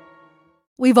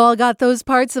 We've all got those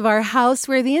parts of our house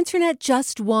where the internet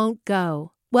just won't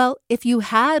go. Well, if you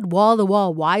had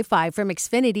wall-to-wall Wi-Fi from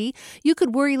Xfinity, you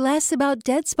could worry less about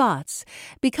dead spots.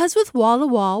 Because with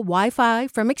wall-to-wall Wi-Fi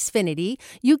from Xfinity,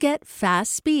 you get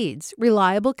fast speeds,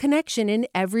 reliable connection in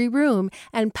every room,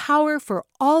 and power for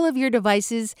all of your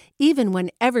devices, even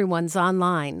when everyone's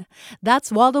online.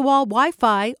 That's wall-to-wall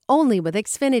Wi-Fi only with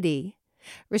Xfinity.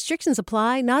 Restrictions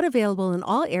apply, not available in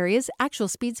all areas. Actual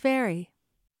speeds vary.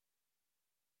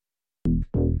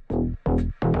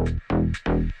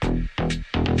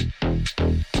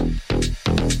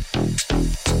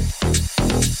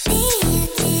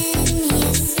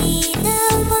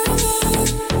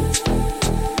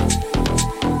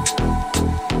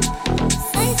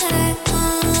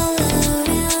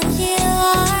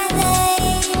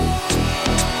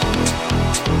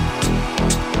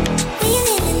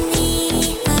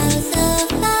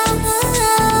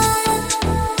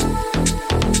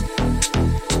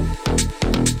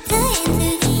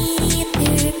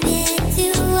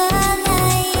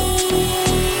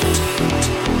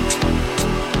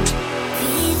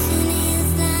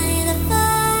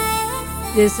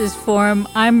 This is Forum.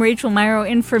 I'm Rachel Myrow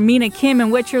in for Mina Kim,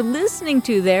 and what you're listening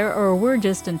to there, or were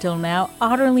just until now,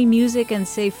 Otterly Music and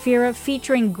Sephira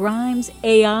featuring Grimes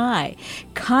AI.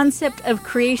 Concept of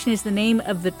Creation is the name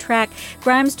of the track.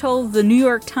 Grimes told the New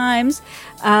York Times,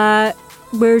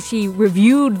 where she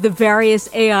reviewed the various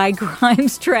AI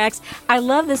Grimes tracks, "I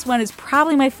love this one. It's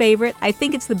probably my favorite. I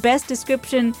think it's the best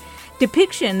depiction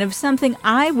of something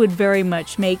I would very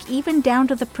much make, even down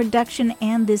to the production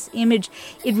and this image.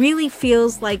 It really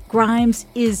feels like Grimes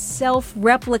is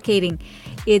self-replicating.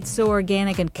 It's so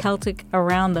organic and Celtic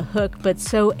around the hook, but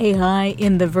so AI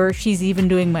in the verse. She's even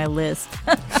doing my list."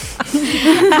 So,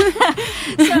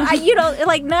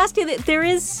 like Nastia, there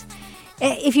is...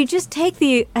 If you just take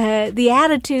the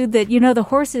attitude that, the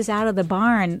horse is out of the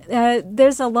barn,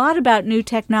 there's a lot about new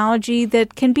technology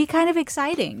that can be kind of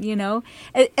exciting,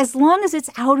 as long as it's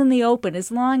out in the open,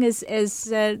 as long as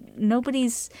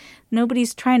nobody's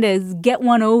trying to get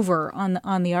one over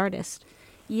on the artist.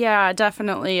 Yeah,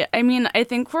 definitely. I mean, I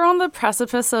think we're on the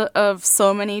precipice of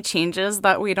so many changes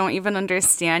that we don't even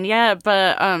understand yet.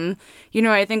 But,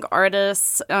 I think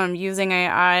artists using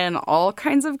AI and all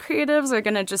kinds of creatives are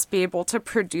going to just be able to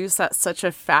produce at such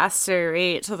a faster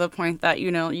rate to the point that,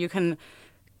 you can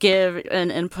give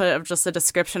an input of just a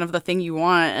description of the thing you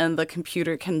want and the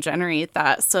computer can generate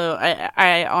that. So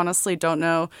I honestly don't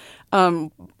know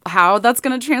how that's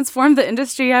going to transform the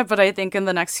industry yet, but I think in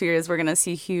the next few years we're going to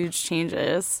see huge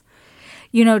changes.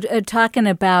 Talking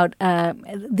about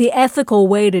the ethical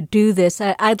way to do this,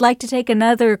 I'd like to take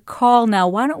another call now.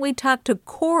 Why don't we talk to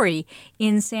Corey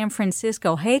in San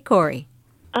Francisco? Hey, Corey.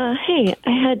 Hey,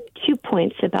 I had 2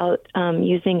 points about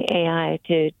using AI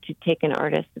to take an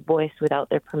artist's voice without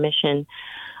their permission.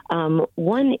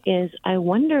 One is, I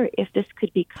wonder if this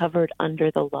could be covered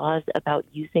under the laws about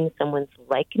using someone's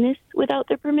likeness without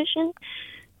their permission,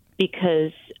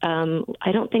 because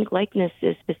I don't think likeness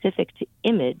is specific to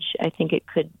image. I think it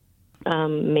could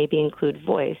maybe include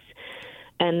voice.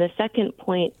 And the second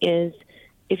point is,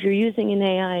 if you're using an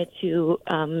AI to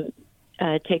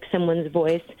take someone's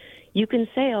voice, you can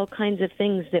say all kinds of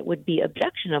things that would be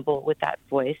objectionable with that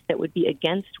voice, that would be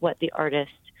against what the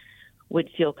artist would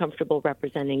feel comfortable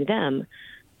representing them.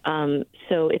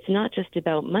 So it's not just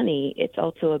about money. It's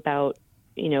also about,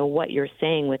 what you're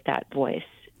saying with that voice.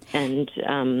 And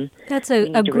that's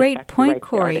a great point,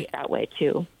 Corey. That way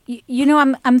too.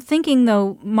 I'm thinking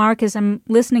though, Mark, as I'm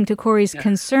listening to Corey's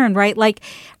concern, right? Like,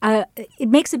 it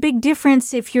makes a big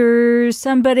difference if you're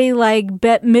somebody like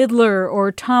Bette Midler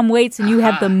or Tom Waits and you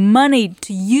have the money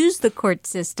to use the court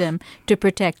system to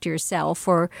protect yourself,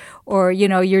 or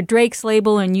you're Drake's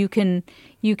label and you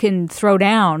can throw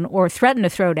down or threaten to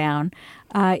throw down.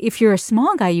 If you're a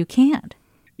small guy, you can't.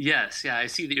 Yes, yeah, I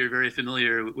see that you're very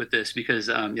familiar with this because,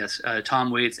 yes, Tom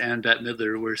Waits and Bette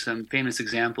Midler were some famous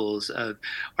examples of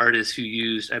artists who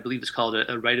used, I believe it's called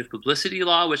a right of publicity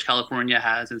law, which California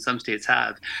has and some states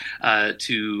have,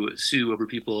 to sue over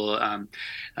people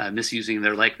misusing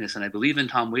their likeness. And I believe in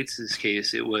Tom Waits's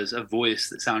case, it was a voice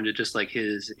that sounded just like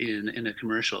his in a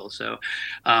commercial. So,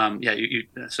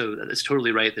 so it's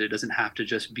totally right that it doesn't have to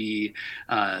just be,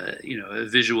 a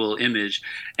visual image.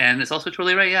 And it's also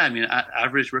totally right. Yeah, I mean,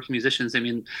 average working musicians, I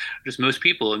mean, just most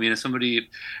people. I mean, if somebody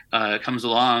comes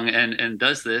along and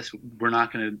does this, we're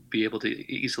not going to be able to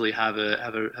easily have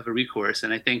a recourse.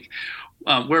 And I think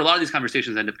where a lot of these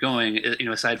conversations end up going,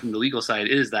 aside from the legal side,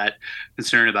 is that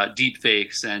concern about deep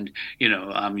fakes and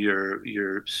your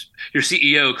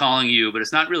CEO calling you, but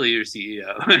it's not really your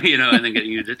CEO, and then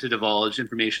getting you to divulge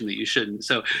information that you shouldn't.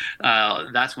 So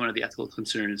that's one of the ethical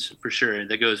concerns for sure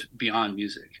that goes beyond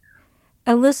music.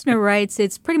 A listener writes,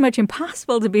 it's pretty much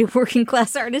impossible to be a working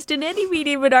class artist in any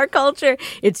medium in our culture.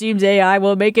 It seems AI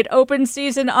will make it open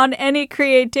season on any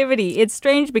creativity. It's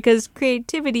strange because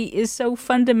creativity is so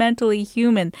fundamentally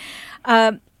human.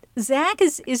 Zach,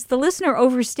 is the listener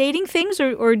overstating things,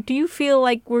 or do you feel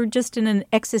like we're just in an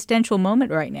existential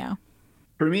moment right now?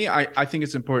 For me, I think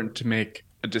it's important to make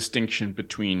a distinction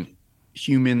between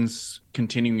humans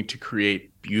continuing to create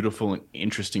beautiful and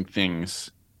interesting things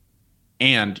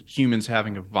and humans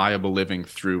having a viable living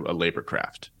through a labor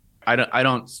craft. I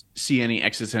don't see any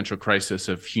existential crisis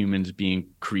of humans being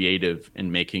creative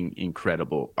and making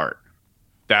incredible art.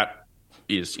 That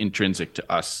is intrinsic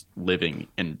to us living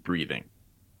and breathing.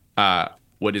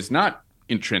 What is not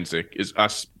intrinsic is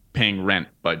us paying rent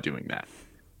by doing that.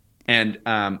 And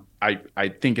I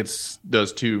think it's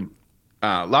those two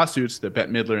lawsuits, the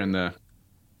Bette Midler and the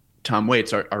Tom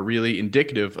Waits, are really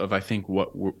indicative of, I think,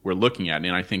 what we're looking at.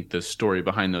 And I think the story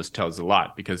behind those tells a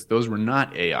lot, because those were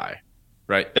not AI,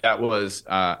 right? That was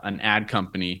an ad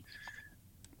company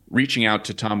reaching out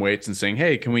to Tom Waits and saying,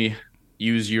 hey, can we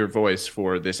use your voice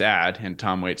for this ad? And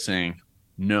Tom Waits saying,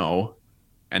 no.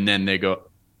 And then they go,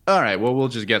 all right, well, we'll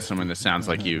just get someone that sounds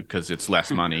like you because it's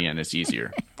less money and it's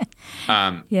easier.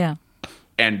 Yeah.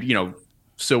 And,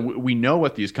 so we know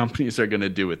what these companies are going to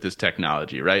do with this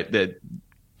technology, right?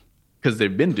 Because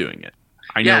they've been doing it.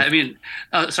 I know. Yeah, I mean,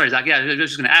 sorry, Zach. Yeah, I was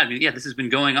just going to add. I mean, this has been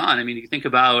going on. I mean, you think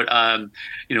about,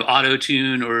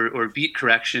 auto-tune or beat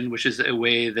correction, which is a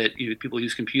way that people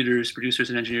use computers, producers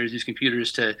and engineers use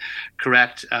computers to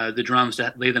correct the drums,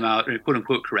 to lay them out, or quote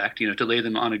unquote correct, to lay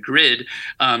them on a grid.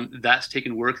 That's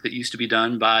taken work that used to be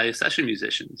done by session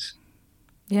musicians.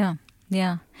 Yeah.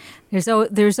 Yeah.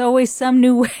 There's always some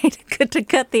new way to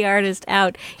cut the artist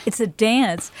out. It's a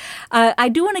dance. I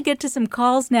do want to get to some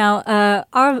calls now.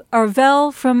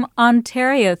 Arvel from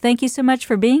Ontario, thank you so much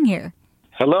for being here.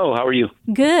 Hello, how are you?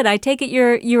 Good. I take it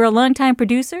you're a longtime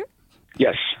producer?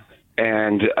 Yes.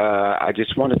 And I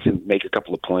just wanted to make a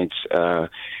couple of points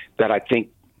that I think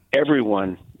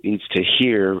everyone needs to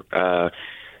hear.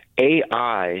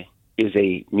 AI is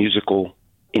a musical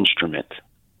instrument.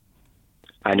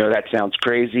 I know that sounds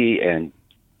crazy, and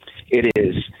it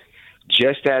is.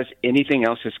 Just as anything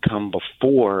else has come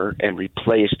before and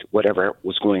replaced whatever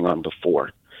was going on before.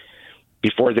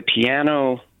 Before the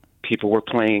piano, people were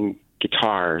playing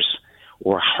guitars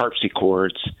or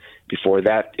harpsichords. Before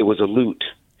that, it was a lute.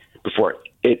 Before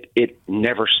it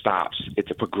never stops.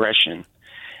 It's a progression.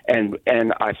 And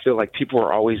I feel like people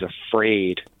are always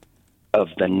afraid of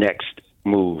the next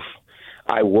move.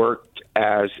 I worked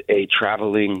as a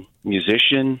traveling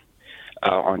musician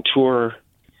on tour,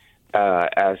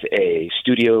 as a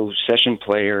studio session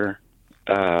player,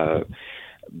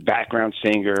 background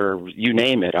singer, you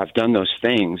name it. I've done those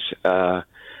things.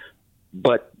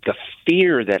 But the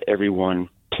fear that everyone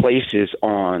places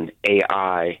on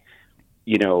AI,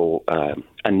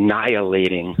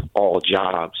 annihilating all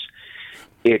jobs,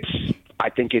 I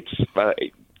think it's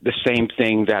the same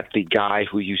thing that the guy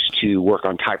who used to work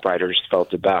on typewriters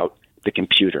felt about the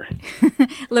computer.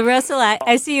 LaRussell,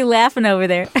 I see you laughing over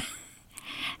there.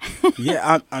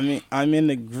 Yeah, I'm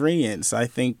in agreement. I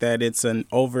think that it's an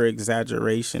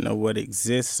over-exaggeration of what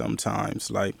exists sometimes.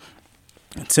 Like,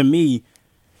 to me,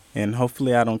 and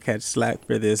hopefully I don't catch slack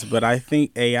for this, but I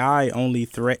think AI only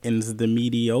threatens the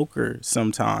mediocre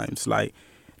sometimes. Like,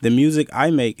 the music I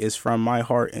make is from my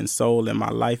heart and soul and my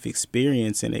life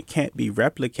experience, and it can't be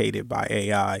replicated by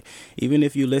AI. Even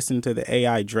if you listen to the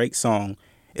AI Drake song,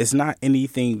 it's not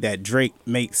anything that Drake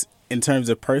makes in terms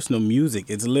of personal music.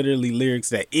 It's literally lyrics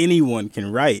that anyone can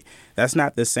write. That's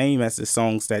not the same as the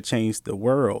songs that changed the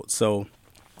world. So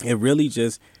it really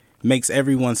just makes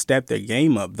everyone step their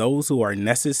game up. Those who are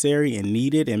necessary and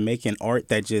needed and making art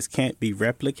that just can't be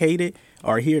replicated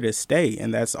are here to stay.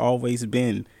 And that's always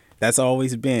been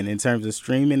in terms of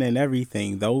streaming and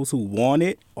everything. Those who want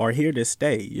it are here to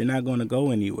stay. You're not going to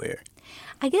go anywhere.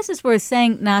 I guess it's worth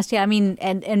saying, Nastia, I mean,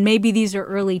 and maybe these are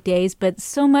early days, but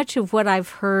so much of what I've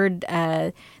heard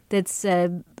that's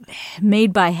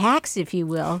made by hacks, if you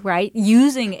will, right,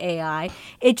 using AI,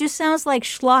 it just sounds like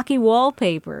schlocky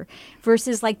wallpaper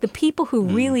versus like the people who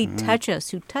really touch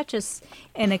us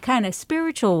in a kind of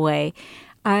spiritual way.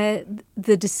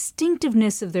 The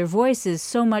distinctiveness of their voice is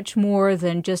so much more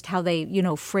than just how they,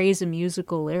 phrase a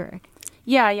musical lyric.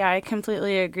 Yeah, I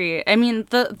completely agree. I mean,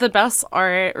 the best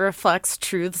art reflects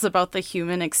truths about the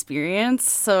human experience.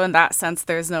 So in that sense,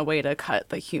 there's no way to cut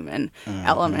the human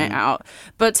element out.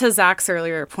 But to Zach's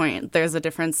earlier point, there's a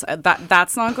difference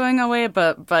that's not going away.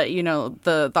 But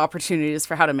the opportunities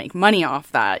for how to make money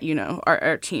off that,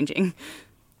 are changing.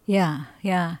 Yeah.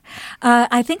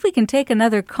 I think we can take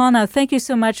another call now. Thank you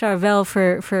so much, Arvel,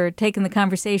 for taking the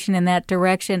conversation in that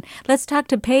direction. Let's talk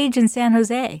to Paige in San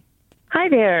Jose. Hi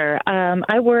there.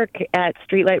 I work at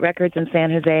Streetlight Records in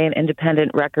San Jose, an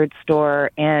independent record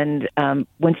store. And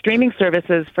when streaming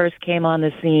services first came on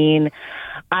the scene,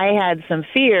 I had some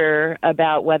fear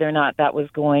about whether or not that was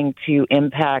going to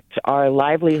impact our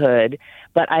livelihood.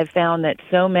 But I've found that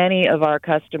so many of our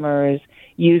customers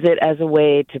use it as a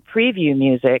way to preview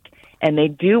music, and they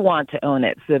do want to own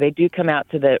it. So they do come out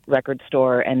to the record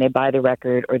store and they buy the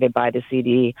record or they buy the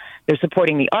CD. They're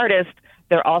supporting the artist.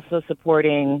 They're also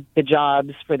supporting the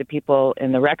jobs for the people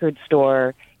in the record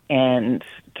store and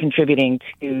contributing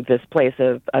to this place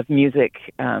of music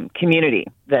community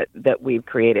that we've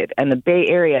created. And the Bay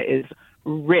Area is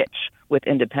rich with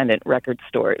independent record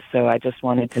stores. So I just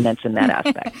wanted to mention that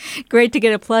aspect. Great to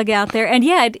get a plug out there. And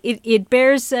yeah, it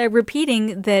bears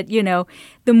repeating that,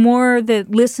 the more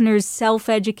that listeners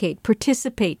self-educate,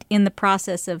 participate in the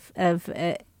process of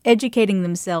educating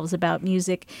themselves about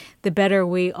music, the better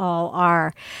we all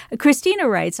are. Christina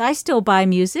writes, I still buy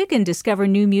music and discover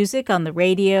new music on the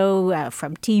radio,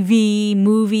 from TV,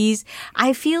 movies.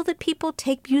 I feel that people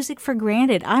take music for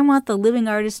granted. I want the living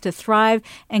artist to thrive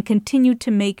and continue to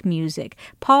make music.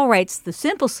 Paul writes, the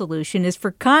simple solution is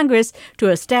for Congress to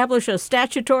establish a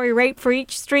statutory rate for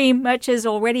each stream, much as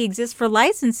already exists for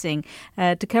licensing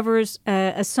to cover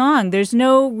a song. There's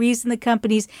no reason the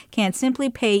companies can't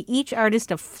simply pay each artist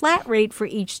a flat rate for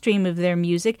each stream of their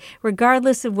music,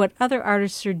 regardless of what other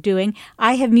artists are doing.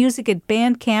 I have music at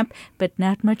Bandcamp, but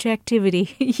not much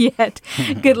activity yet.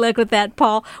 Good luck with that,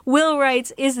 Paul. Will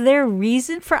writes, is there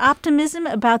reason for optimism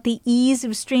about the ease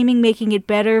of streaming making it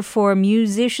better for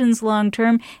musicians long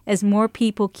term as more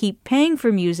people keep paying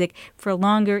for music for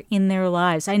longer in their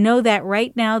lives? I know that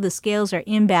right now the scales are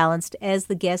imbalanced, as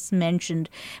the guests mentioned,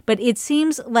 but it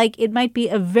seems like it might be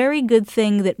a very good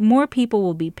thing that more people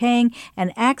will be paying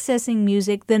and accessing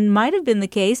music than might have been the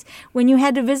case when you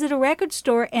had to visit a record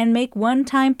store and make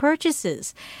one-time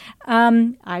purchases.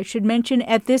 I should mention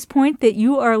at this point that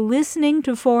you are listening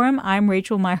to Forum. I'm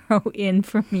Rachel Myrow in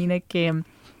for Mina Kim.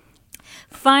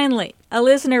 Finally, a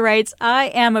listener writes, I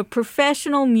am a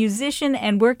professional musician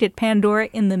and worked at Pandora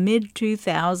in the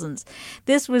mid-2000s.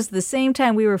 This was the same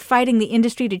time we were fighting the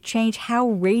industry to change how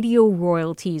radio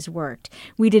royalties worked.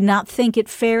 We did not think it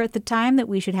fair at the time that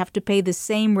we should have to pay the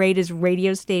same rate as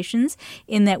radio stations,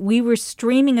 in that we were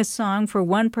streaming a song for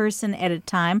one person at a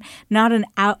time, not an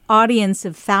audience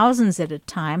of thousands at a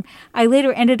time. I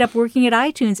later ended up working at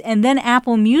iTunes and then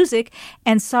Apple Music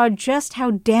and saw just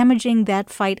how damaging that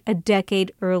fight a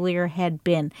decade earlier had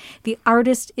been. The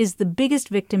artist is the biggest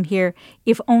victim here.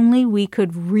 If only we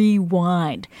could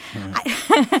rewind.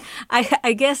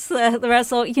 I guess,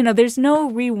 LaRussell, there's no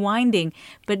rewinding,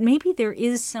 but maybe there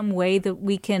is some way that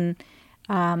we can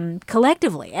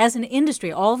collectively, as an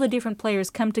industry, all the different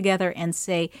players come together and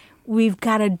say, we've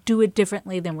got to do it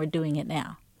differently than we're doing it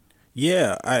now.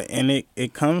 Yeah, and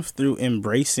it comes through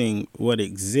embracing what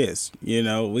exists.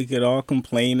 We could all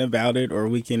complain about it, or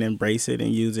we can embrace it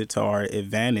and use it to our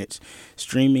advantage.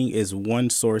 Streaming is one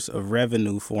source of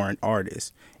revenue for an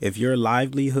artist. If your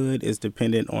livelihood is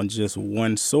dependent on just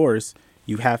one source,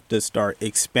 you have to start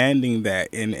expanding that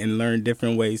and learn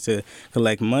different ways to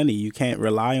collect money. You can't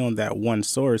rely on that one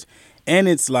source. And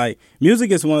it's like,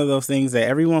 music is one of those things that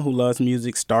everyone who loves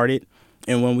music started.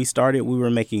 And when we started, we were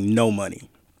making no money.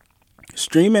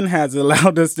 Streaming has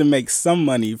allowed us to make some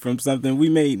money from something we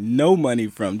made no money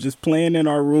from, just playing in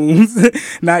our rooms,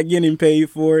 not getting paid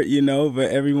for it, but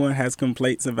everyone has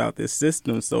complaints about this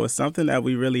system. So it's something that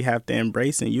we really have to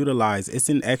embrace and utilize. It's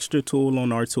an extra tool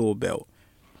on our tool belt.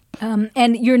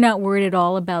 And you're not worried at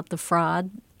all about the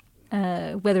fraud?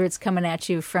 whether it's coming at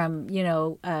you from,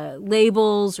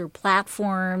 labels or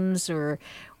platforms or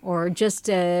just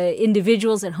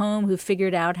individuals at home who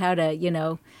figured out how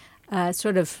to,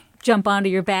 sort of jump onto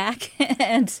your back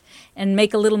and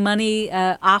make a little money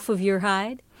off of your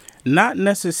hide? Not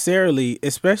necessarily,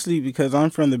 especially because I'm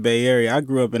from the Bay Area. I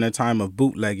grew up in a time of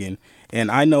bootlegging. And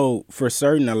I know for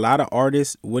certain a lot of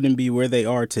artists wouldn't be where they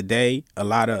are today. A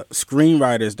lot of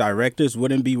screenwriters, directors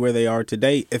wouldn't be where they are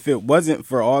today if it wasn't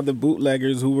for all the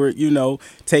bootleggers who were,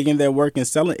 taking their work and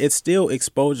selling. It's still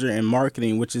exposure and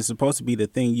marketing, which is supposed to be the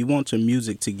thing. You want your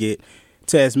music to get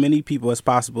to as many people as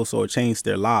possible so it changes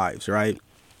their lives, right?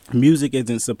 Music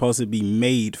isn't supposed to be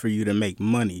made for you to make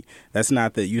money. That's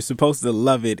not that. You're supposed to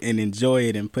love it and enjoy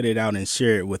it and put it out and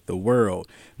share it with the world.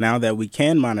 Now that we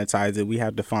can monetize it, we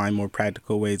have to find more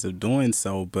practical ways of doing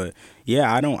so. But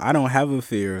yeah, I don't have a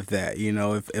fear of that.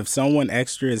 If someone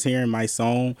extra is hearing my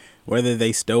song, whether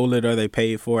they stole it or they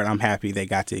paid for it, I'm happy they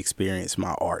got to experience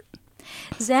my art.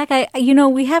 Zach,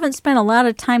 we haven't spent a lot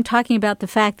of time talking about the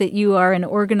fact that you are an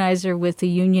organizer with the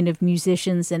Union of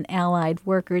Musicians and Allied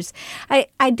Workers.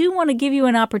 I do want to give you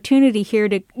an opportunity here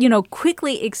to,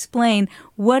 quickly explain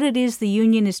what it is the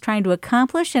union is trying to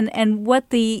accomplish and what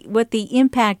the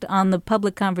impact on the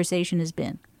public conversation has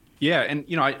been. Yeah, and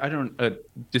I don't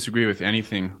disagree with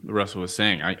anything LaRussell was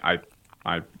saying. I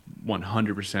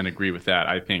 100% agree with that.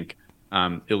 I think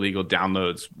illegal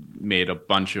downloads made a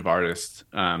bunch of artists'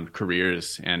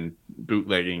 careers and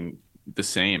bootlegging the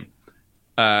same.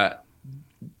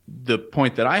 The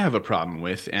point that I have a problem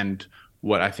with, and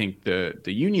what I think the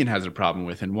union has a problem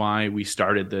with, and why we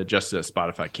started the Justice at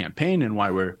Spotify campaign, and why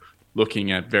we're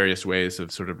looking at various ways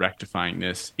of sort of rectifying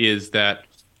this, is that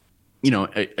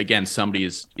again, somebody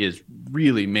is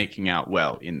really making out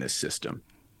well in this system,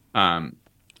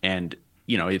 and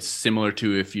it's similar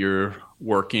to if you're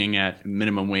working at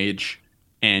minimum wage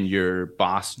and your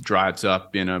boss drives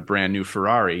up in a brand new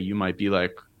Ferrari, you might be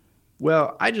like,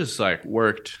 well, I just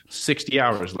worked 60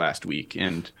 hours last week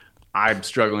and I'm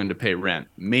struggling to pay rent.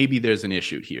 Maybe there's an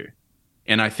issue here.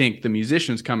 And I think the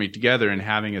musicians coming together and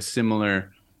having a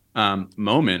similar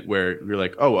moment where you're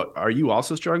like, oh, are you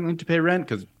also struggling to pay rent?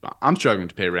 Because I'm struggling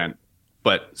to pay rent,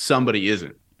 but somebody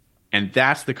isn't. And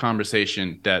that's the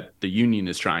conversation that the union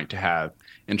is trying to have,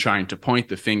 and trying to point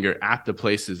the finger at the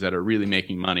places that are really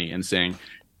making money and saying,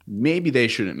 maybe they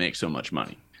shouldn't make so much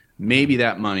money. Maybe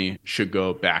that money should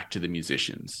go back to the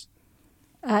musicians.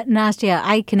 Nastia,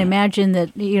 I can imagine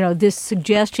that, this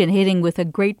suggestion hitting with a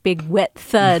great big wet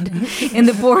thud in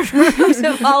the boardrooms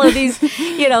of all of these,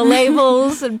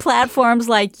 labels and platforms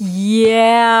like,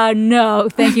 yeah, no,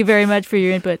 thank you very much for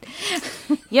your input.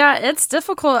 Yeah, it's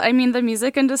difficult. I mean, the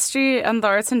music industry and the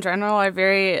arts in general are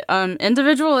very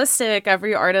individualistic.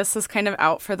 Every artist is kind of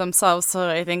out for themselves. So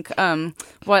I think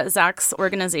what Zach's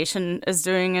organization is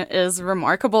doing is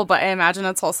remarkable, but I imagine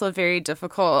it's also very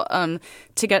difficult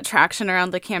to get traction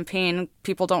around the campaign.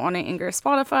 People don't want to anger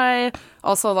Spotify.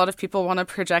 Also, a lot of people want to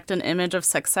project an image of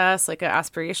success, like an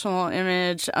aspirational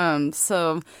image.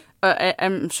 So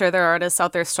I'm sure there are artists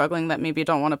out there struggling that maybe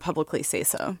don't want to publicly say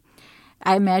so.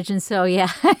 I imagine so,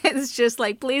 yeah. It's just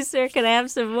like, please, sir, can I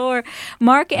have some more?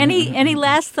 Mark, any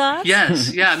last thoughts?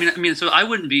 Yes, yeah. I mean, so I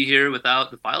wouldn't be here without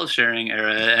the file sharing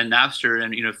era and Napster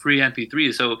and free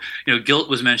MP3. So guilt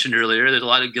was mentioned earlier. There's a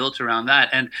lot of guilt around that,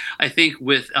 and I think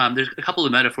with there's a couple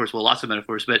of metaphors, well, lots of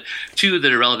metaphors, but two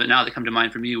that are relevant now that come to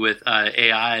mind for me with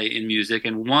AI in music.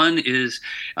 And one is,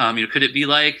 could it be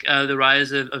like the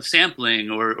rise of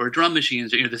sampling or drum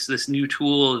machines? This new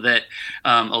tool that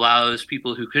allows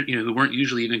people who weren't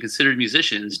usually even considered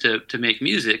musicians to make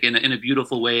music in a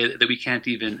beautiful way that we can't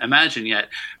even imagine yet.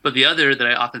 But the other that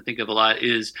I often think of a lot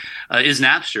is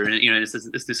Napster, and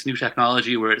it's this new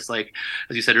technology where it's like,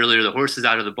 as you said earlier, the horse is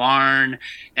out of the barn,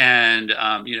 and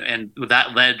and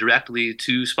that led directly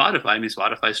to Spotify. I mean,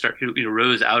 Spotify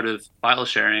rose out of file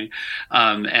sharing,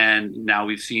 and now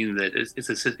we've seen that it's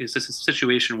a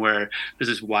situation where there's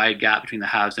this wide gap between the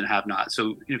haves and have-nots.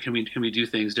 So can we do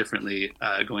things differently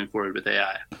going forward with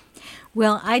AI?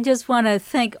 Well, I just want to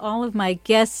thank all of my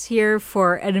guests here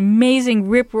for an amazing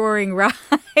rip-roaring ride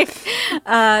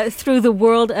through the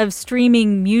world of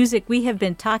streaming music. We have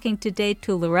been talking today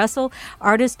to LaRussell,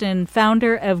 artist and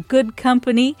founder of Good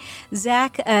Compenny,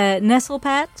 Zack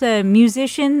Nestel-Patt, a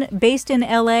musician based in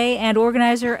L.A. and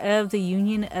organizer of the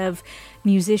Union of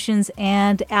musicians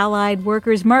and allied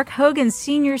workers. Marc Hogan,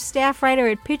 senior staff writer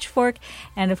at Pitchfork,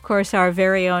 and of course our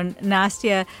very own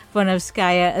Nastia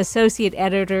Voynovskaya, associate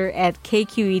editor at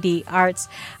KQED Arts.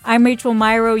 I'm Rachel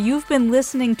Myrow. You've been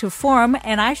listening to Forum,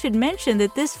 and I should mention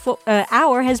that this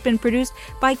hour has been produced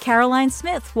by Caroline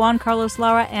Smith, Juan Carlos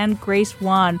Lara, and Grace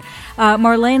Juan.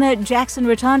 Marlena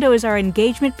Jackson-Rotondo is our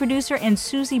engagement producer, and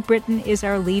Susie Britton is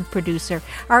our lead producer.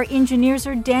 Our engineers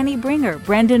are Danny Bringer,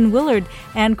 Brendan Willard,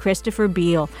 and Christopher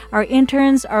Beal. Our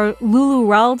interns are Lulu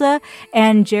Ralda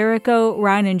and Jericho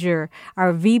Reininger.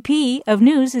 Our VP of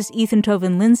News is Ethan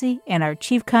Tovin-Lindsay, and our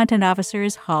Chief Content Officer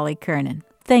is Holly Kernan.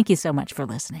 Thank you so much for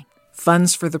listening.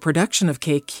 Funds for the production of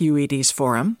KQED's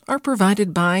Forum are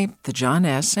provided by the John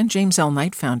S. and James L.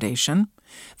 Knight Foundation,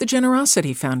 the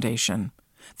Generosity Foundation,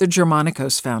 the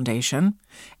Germanicos Foundation,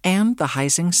 and the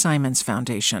Heising Simons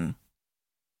Foundation.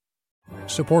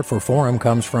 Support for Forum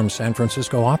comes from San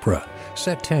Francisco Opera.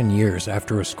 Set 10 years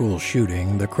after a school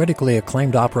shooting, the critically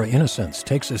acclaimed opera Innocence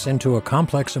takes us into a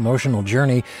complex emotional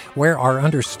journey where our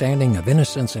understanding of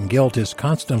innocence and guilt is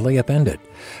constantly upended.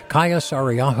 Kaya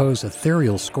Sariaho's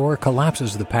ethereal score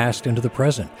collapses the past into the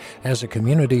present as a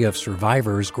community of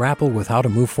survivors grapple with how to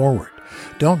move forward.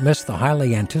 Don't miss the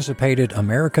highly anticipated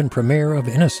American premiere of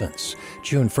Innocence,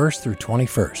 June 1st through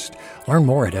 21st. Learn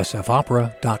more at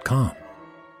sfopera.com.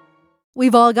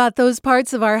 We've all got those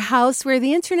parts of our house where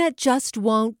the internet just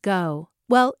won't go.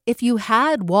 Well, if you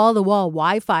had wall-to-wall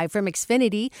Wi-Fi from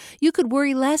Xfinity, you could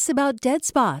worry less about dead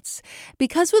spots.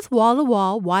 Because with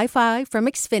wall-to-wall Wi-Fi from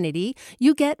Xfinity,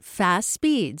 you get fast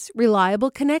speeds,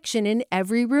 reliable connection in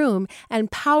every room,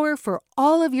 and power for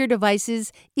all of your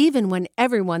devices, even when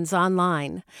everyone's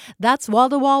online. That's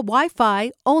wall-to-wall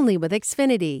Wi-Fi only with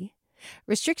Xfinity.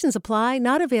 Restrictions apply,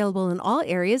 not available in all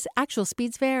areas. Actual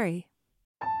speeds vary.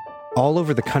 All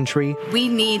over the country, we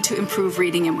need to improve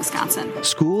reading in Wisconsin.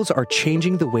 Schools are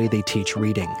changing the way they teach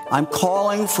reading. I'm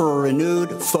calling for a renewed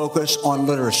focus on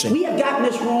literacy. We have gotten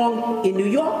this wrong in New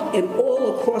York and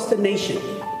all across the nation.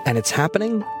 And it's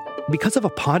happening because of a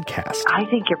podcast. I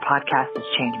think your podcast has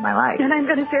changed my life. And I'm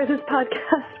going to share this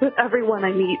podcast with everyone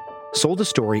I meet. Sold a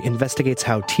Story investigates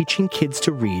how teaching kids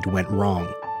to read went wrong.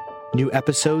 New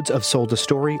episodes of Sold a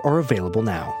Story are available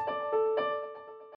now.